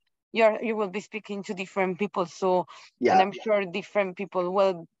will be speaking to different people. So, and I'm sure different people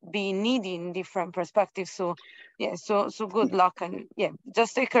will be needing different perspectives. So, so good luck, and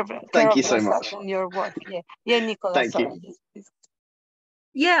just take care of yourself and your work. Nicola. Thank you.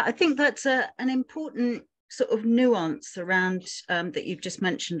 Yeah, I think that's an important sort of nuance around that you've just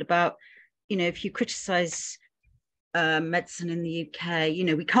mentioned about, if you criticize medicine in the UK,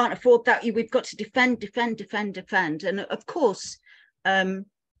 we can't afford that. We've got to defend. And of course,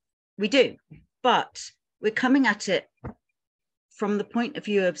 we do. But we're coming at it from the point of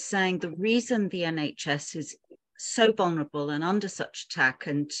view of saying the reason the NHS is so vulnerable and under such attack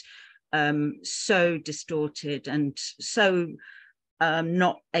and so distorted and so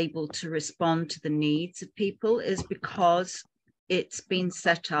not able to respond to the needs of people is because it's been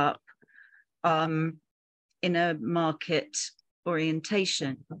set up in a market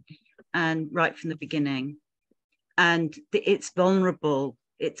orientation, and right from the beginning. And it's vulnerable.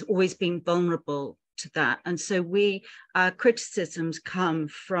 It's always been vulnerable to that. And so our criticisms come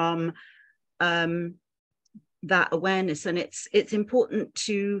from that awareness. And it's important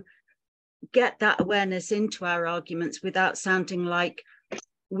to get that awareness into our arguments without sounding like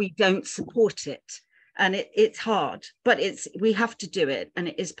we don't support it. And it's hard, but we have to do it, and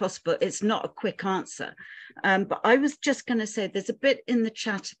it is possible. It's not a quick answer. But I was just going to say, there's a bit in the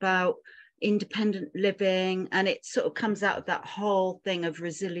chat about independent living, and it sort of comes out of that whole thing of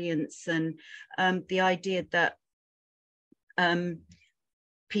resilience and the idea that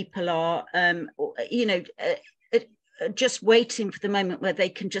people are, just waiting for the moment where they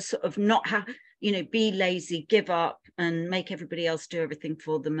can just sort of not have, be lazy, give up, and make everybody else do everything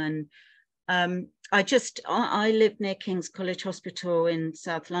for them. And I live near King's College Hospital in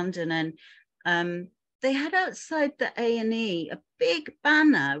South London, and they had outside the A&E a big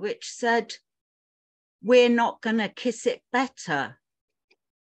banner which said, "We're not going to kiss it better."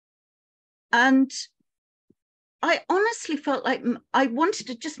 And I honestly felt like I wanted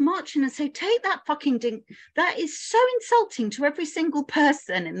to just march in and say, take that fucking ding. That is so insulting to every single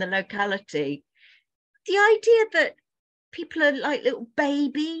person in the locality. The idea that people are like little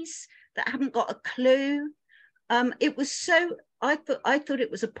babies that haven't got a clue. It was so, I thought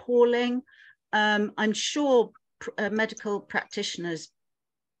it was appalling. I'm sure medical practitioners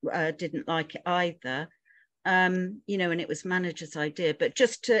didn't like it either. And it was manager's idea, but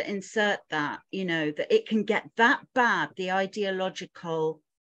just to insert that, that it can get that bad, the ideological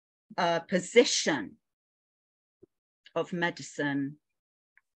position of medicine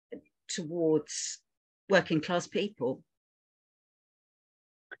towards working class people.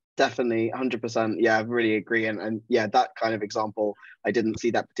 Definitely, 100%. Yeah, I really agree. And yeah, that kind of example, I didn't see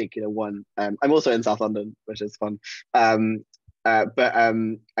that particular one. I'm also in South London, which is fun. But I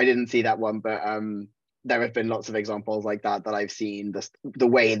didn't see that one, but there have been lots of examples like that I've seen. The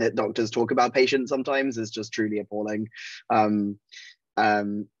way that doctors talk about patients sometimes is just truly appalling.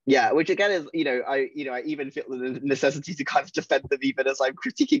 Yeah, which again is, I even feel the necessity to kind of defend them even as I'm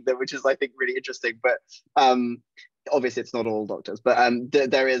critiquing them, which is, I think, really interesting. But obviously it's not all doctors, but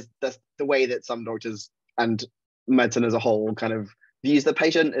there is the way that some doctors and medicine as a whole kind of views the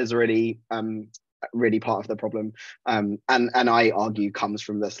patient is really really part of the problem, and I argue comes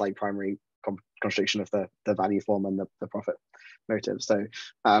from this like primary construction of the value form and the profit motive. So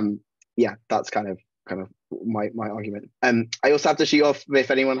yeah, that's kind of my argument. I also have to shoot off if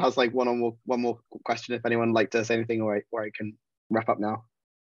anyone has like one more question, if anyone would like to say anything, or I can wrap up now.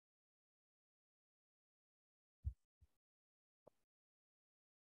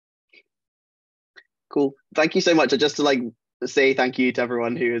 Cool. Thank you so much. Just to like say thank you to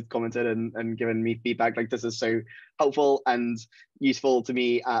everyone who has commented and given me feedback. Like this is so helpful and useful to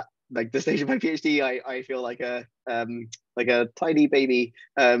me at like the stage of my PhD. I feel like a tiny baby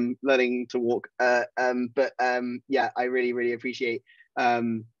learning to walk. But yeah, I really appreciate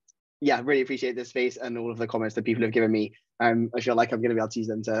really appreciate this space and all of the comments that people have given me. I feel like I'm going to be able to use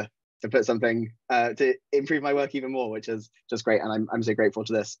them to put something to improve my work even more, which is just great. And I'm so grateful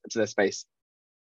to this space.